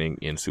Tech winning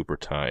in super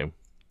time.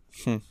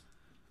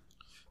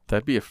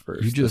 That'd be a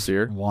first You just this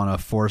year. want to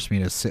force me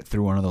to sit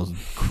through one of those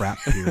crap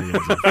periods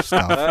of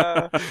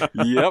stuff.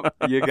 Yep,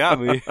 you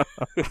got me.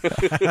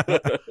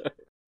 Let's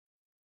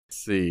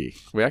see.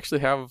 We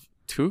actually have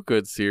 2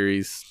 good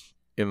series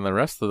in the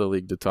rest of the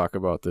league to talk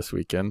about this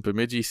weekend.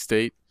 Bemidji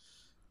State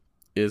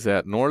is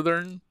at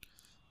Northern.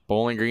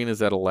 Bowling Green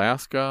is at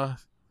Alaska.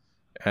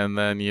 And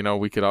then,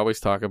 we could always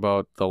talk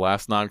about the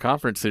last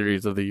non-conference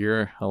series of the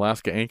year,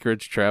 Alaska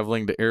Anchorage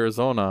traveling to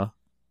Arizona.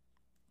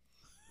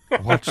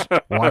 Watch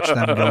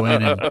them go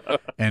in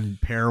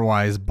and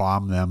pairwise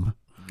bomb them.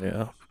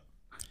 Yeah.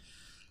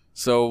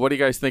 So what do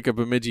you guys think of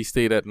Bemidji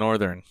State at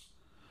Northern?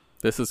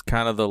 This is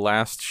kind of the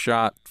last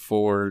shot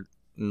for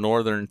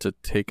Northern to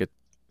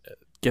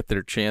get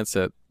their chance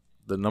at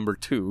the number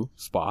 2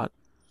 spot.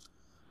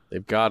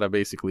 They've got to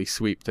basically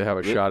sweep to have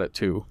a shot at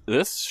 2.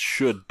 This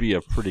should be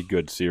a pretty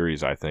good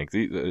series, I think.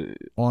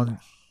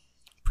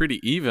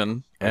 Pretty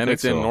even, I and think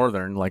it's in so.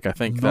 Northern. Like, I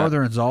think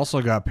Northern's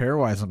also got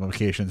pairwise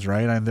implications,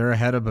 right? And they're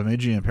ahead of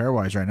Bemidji and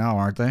pairwise right now,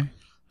 aren't they?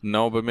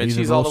 No, Bemidji's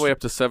These are all the both- way up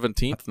to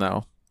 17th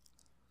now.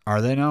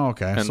 Are they now?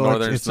 Okay. And so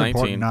Northern's it's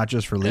important 19. not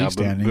just for league Yeah,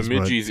 standings,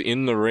 Bemidji's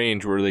in the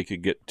range where they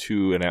could get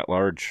 2 an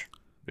at-large.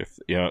 If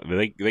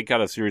they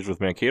got a series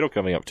with Mankato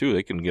coming up too,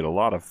 they can get a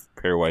lot of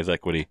pairwise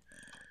equity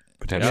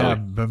but potentially. yeah,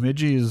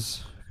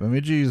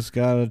 Bemidji's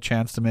got a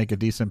chance to make a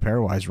decent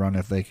pairwise run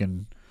if they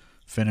can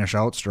finish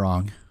out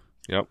strong.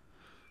 Yep.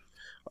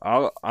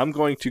 I'm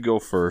going to go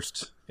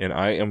first, and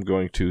I am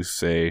going to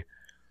say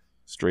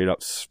straight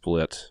up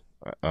split.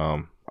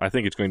 I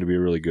think it's going to be a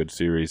really good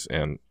series,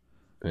 and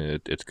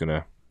it's going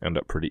to end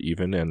up pretty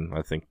even, and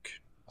I think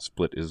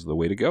split is the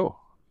way to go.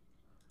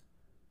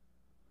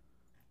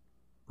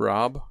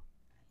 Rob?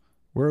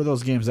 Where are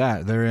those games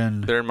at? They're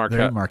in Marquette.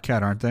 They're in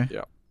Marquette, aren't they?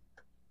 Yeah.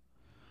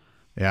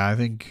 Yeah, I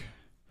think.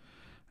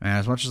 And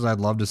as much as I'd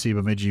love to see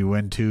Bemidji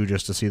win too,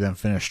 just to see them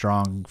finish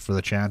strong for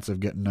the chance of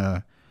getting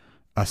a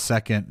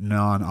second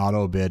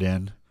non-auto bid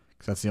in,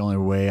 because that's the only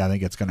way I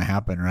think it's going to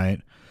happen,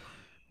 right?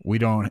 We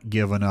don't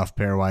give enough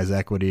pairwise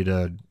equity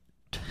to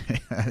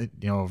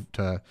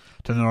to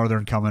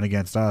Northern coming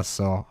against us.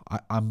 So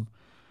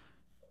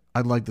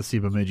I'd like to see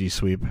Bemidji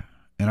sweep,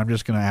 and I'm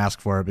just going to ask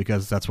for it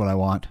because that's what I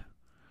want.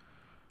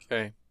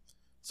 Okay.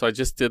 So I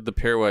just did the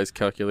pairwise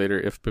calculator.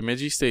 If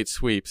Bemidji State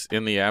sweeps,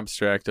 in the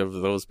abstract of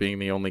those being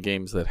the only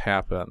games that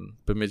happen,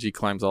 Bemidji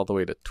climbs all the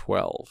way to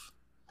 12.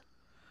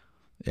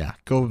 Yeah,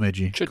 go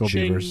Bemidji, go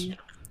Beavers.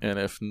 And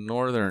if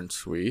Northern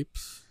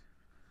sweeps,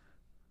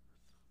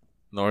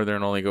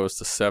 Northern only goes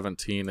to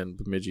 17 and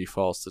Bemidji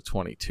falls to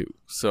 22.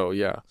 So,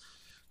 yeah.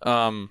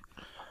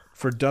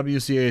 For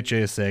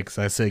WCHA's sakes,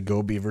 I say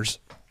go Beavers.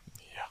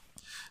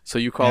 So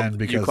you called And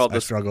because you called I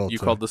struggle you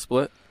to- called the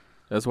split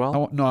as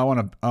well? I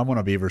want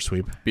a Beaver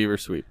sweep. Beaver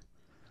sweep.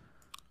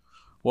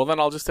 Well, then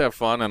I'll just have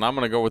fun, and I'm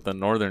going to go with the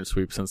Northern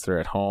sweep since they're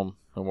at home,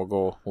 and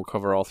we'll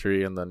cover all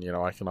three, and then,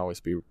 I can always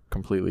be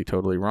completely,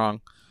 totally wrong.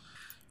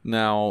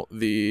 Now,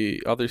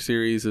 the other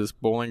series is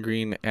Bowling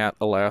Green at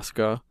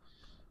Alaska,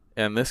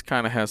 and this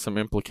kind of has some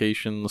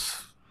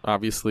implications,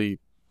 obviously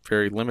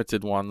very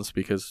limited ones,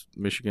 because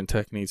Michigan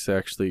Tech needs to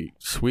actually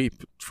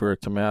sweep for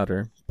it to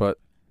matter, but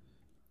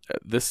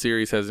this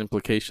series has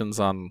implications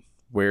on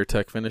where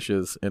Tech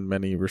finishes in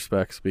many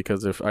respects,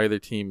 because if either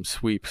team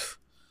sweeps,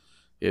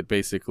 if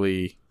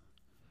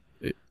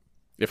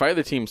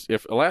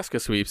Alaska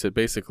sweeps, it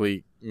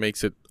basically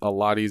makes it a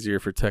lot easier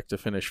for Tech to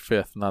finish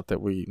fifth. Not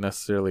that we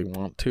necessarily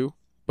want to,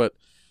 but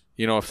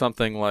if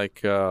something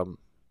like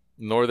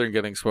Northern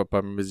getting swept by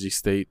Bemidji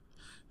State,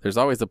 there's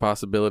always the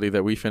possibility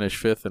that we finish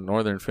fifth and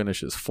Northern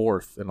finishes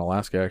fourth and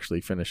Alaska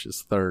actually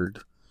finishes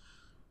third.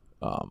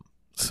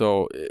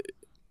 So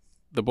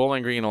the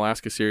Bowling Green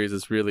Alaska series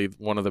is really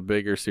one of the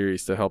bigger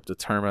series to help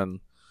determine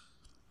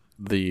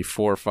the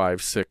 4,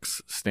 5,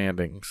 6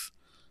 standings.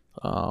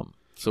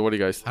 So what do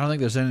you guys think? I don't think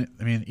there's any.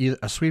 I mean,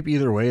 a sweep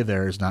either way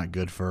there is not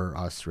good for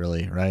us,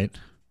 really, right?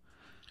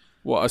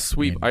 Well, a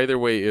sweep either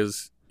way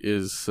is.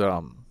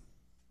 I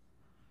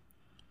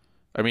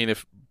mean,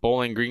 if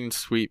Bowling Green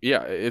sweep,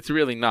 it's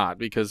really not,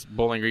 because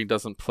Bowling Green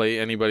doesn't play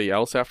anybody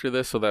else after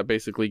this, so that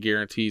basically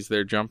guarantees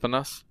they're jumping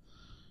us.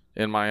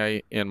 In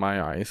my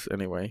eyes,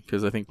 anyway,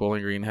 because I think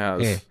Bowling Green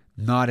has. Hey,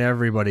 not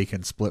everybody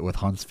can split with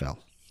Huntsville.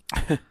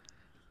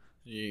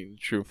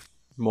 True.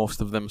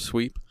 Most of them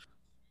sweep.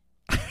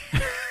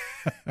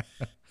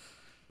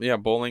 Yeah,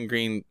 Bowling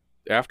Green,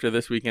 after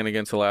this weekend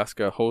against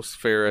Alaska, hosts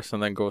Ferris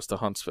and then goes to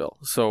Huntsville.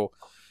 So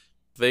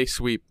they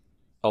sweep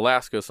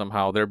Alaska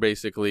somehow. They're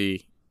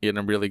basically in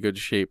a really good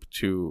shape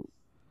to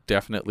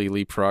definitely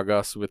leapfrog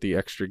us with the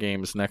extra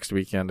games next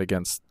weekend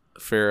against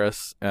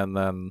Ferris, and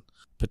then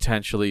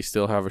potentially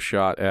still have a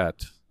shot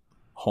at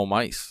home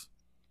ice.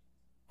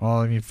 Well,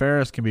 I mean,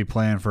 Ferris can be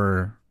playing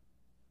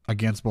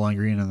against Bowling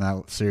Green, and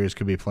that series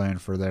could be playing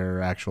for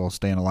their actual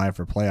staying alive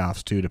for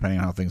playoffs too, depending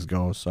on how things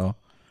go. So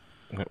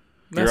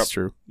that's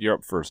true. You're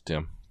up first,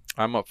 Tim.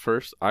 I'm up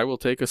first. I will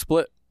take a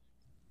split.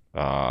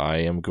 I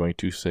am going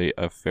to say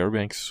a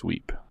Fairbanks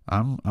sweep.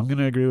 I'm going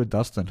to agree with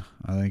Dustin.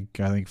 I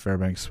think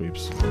Fairbanks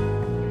sweeps.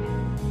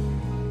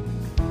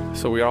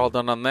 So we're all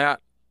done on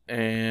that,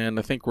 and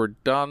I think we're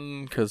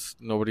done because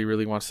nobody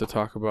really wants to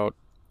talk about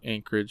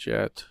Anchorage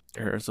at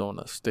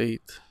Arizona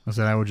State.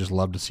 I would just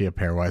love to see a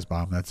pairwise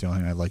bomb. That's the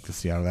only thing I'd like to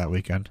see out of that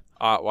weekend.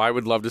 Well, I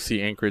would love to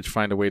see Anchorage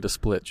find a way to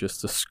split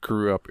just to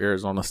screw up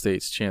Arizona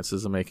State's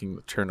chances of making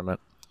the tournament.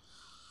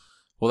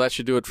 Well, that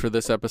should do it for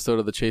this episode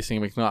of the Chasing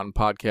McNaughton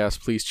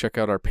podcast. Please check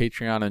out our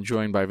Patreon and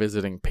join by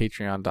visiting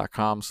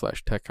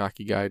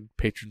patreon.com/techhockeyguide.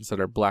 Patrons that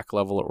are black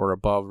level or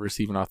above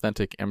receive an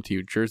authentic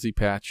MTU jersey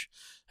patch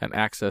and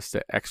access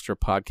to extra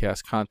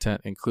podcast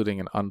content,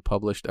 including an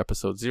unpublished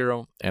episode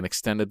 0 and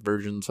extended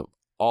versions of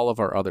all of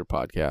our other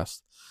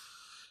podcasts.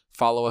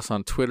 Follow us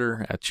on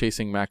Twitter at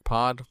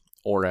ChasingMacPod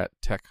or at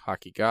Tech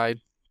Hockey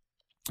Guide.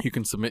 You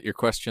can submit your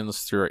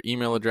questions through our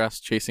email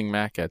address,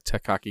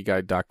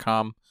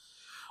 chasingmac@techhockeyguide.com,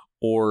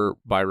 or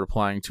by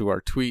replying to our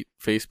tweet,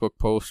 Facebook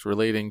post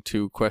relating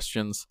to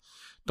questions.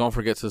 Don't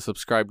forget to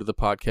subscribe to the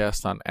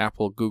podcast on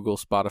Apple, Google,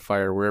 Spotify,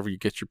 or wherever you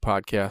get your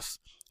podcasts.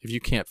 If you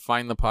can't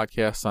find the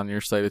podcast on your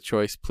site of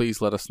choice,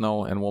 please let us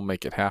know and we'll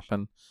make it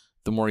happen.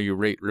 The more you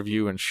rate,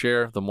 review, and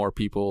share, the more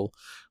people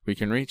we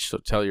can reach, so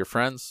tell your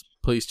friends.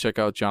 Please check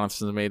out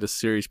Jonathan Zamada's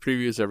series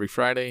previews every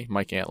Friday,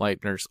 Mike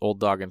Antleitner's Old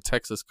Dog in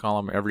Texas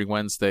column every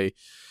Wednesday.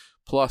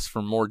 Plus,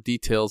 for more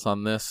details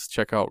on this,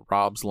 check out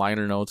Rob's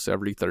liner notes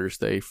every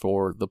Thursday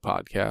for the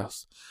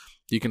podcast.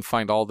 You can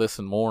find all this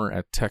and more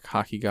at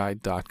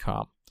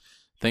techhockeyguide.com.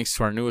 Thanks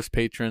to our newest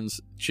patrons,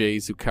 Jay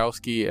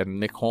Zukowski and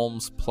Nick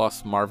Holmes,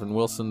 plus Marvin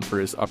Wilson for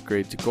his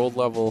upgrade to gold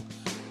level.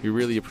 We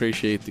really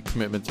appreciate the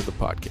commitment to the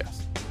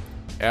podcast.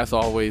 As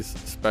always,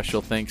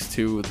 special thanks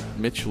to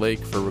Mitch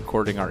Lake for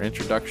recording our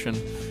introduction,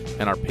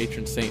 and our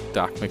patron saint,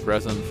 Doc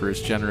McResin, for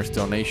his generous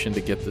donation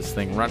to get this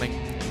thing running.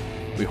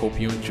 We hope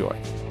you enjoy.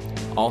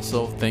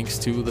 Also, thanks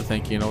to the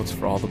thank you notes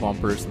for all the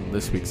bumpers in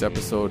this week's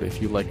episode.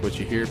 If you like what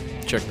you hear,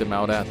 check them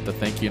out at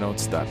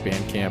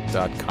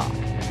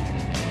thethankyounotes.bandcamp.com.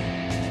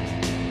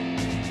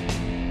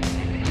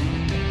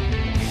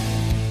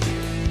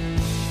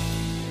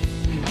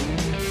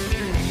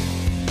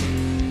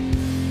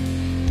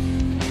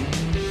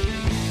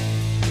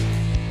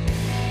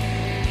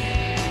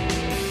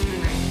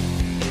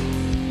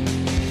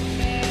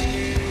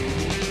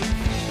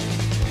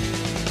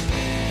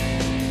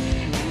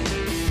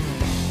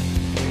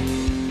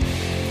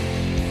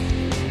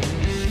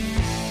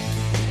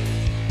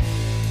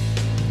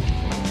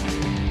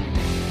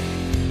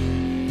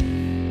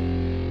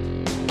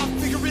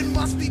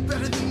 must be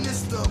better than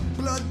this. The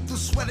blood, the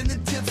sweat, and the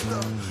tears.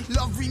 The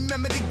love,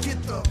 remember to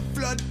get the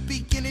flood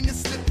beginning to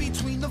slip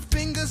between the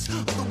fingers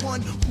of the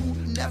one who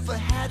never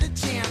had a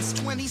chance.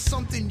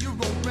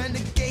 20-something-year-old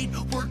renegade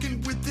working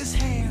with his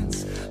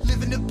hands,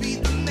 living to be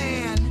the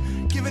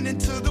man, giving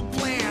into the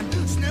plan.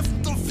 Sniff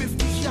the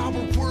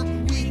 50-hour work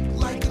week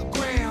like a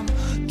gram,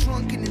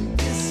 drunken in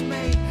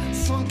dismay.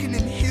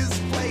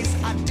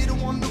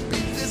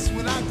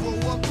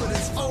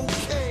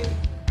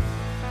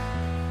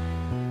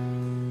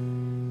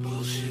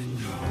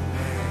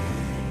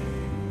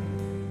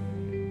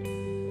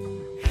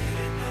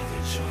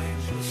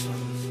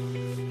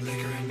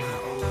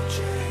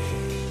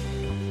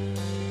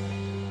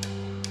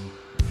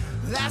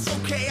 That's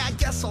okay, I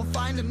guess I'll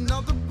find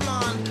another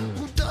blonde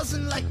who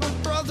doesn't like my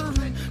brother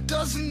and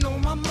doesn't know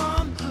my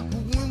mom.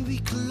 But when we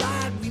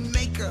collide, we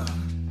make a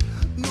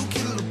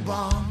nuclear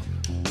bomb.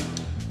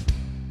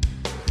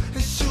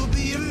 And she'll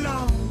be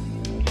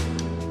alone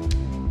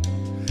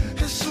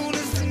as soon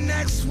as the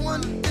next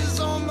one is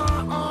on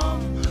my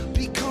arm.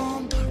 Be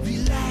calm,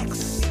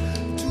 relax,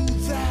 do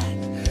that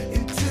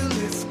until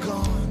it's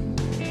gone.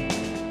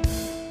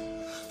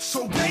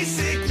 So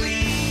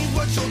basically,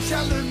 what you're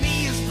telling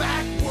me is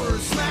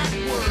backwards,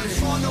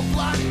 smackwards. On the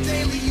block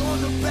daily,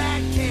 on the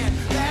backhand.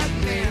 That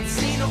man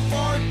seen a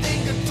bar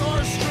thing,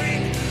 guitar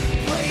string.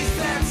 Plays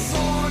that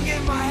song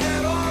in my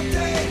head all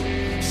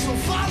day. So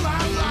fa la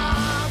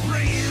la,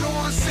 bring it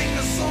on, sing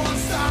the song.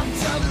 Stop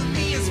telling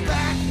me it's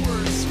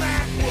backwards,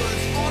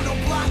 smackwards. On the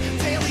block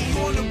daily,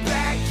 on the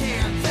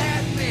backhand.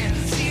 That man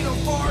seen a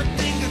bar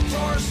thing,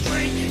 guitar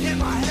string in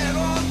my head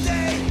all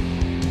day.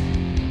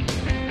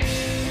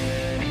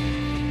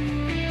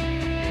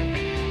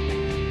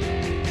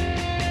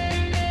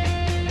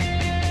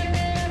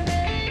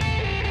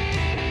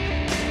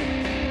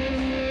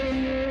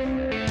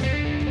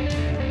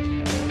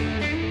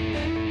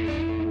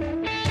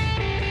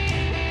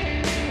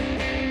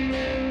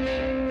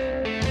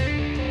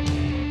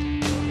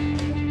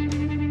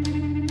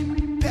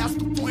 Past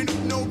the point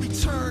of no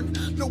return,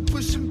 no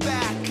pushing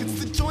back.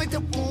 It's the joint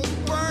that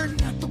won't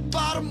burn at the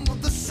bottom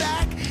of the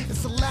sack.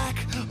 It's the lack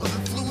of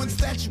influence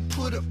that you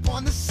put up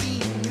on the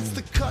scene. It's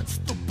the cuts,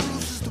 the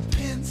bruises, the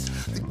pins,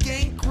 the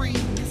gangrene.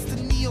 It's the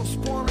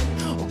neosporin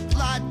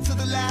applied to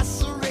the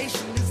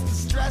laceration. It's the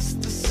stress,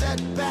 the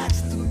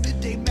setbacks, the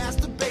midday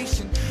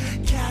masturbation,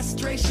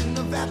 castration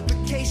of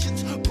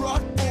applications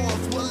brought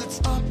forth. Well, it's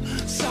up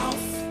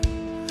south,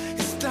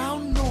 it's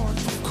down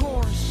north, of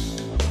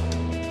course.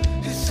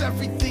 It's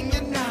everything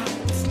you're not,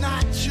 it's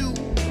not you,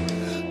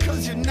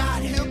 'cause you're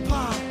not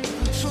hip-hop.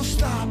 So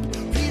stop,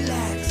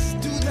 relax,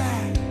 do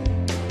that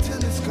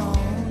till it's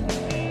gone.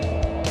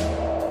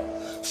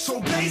 So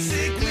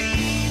basic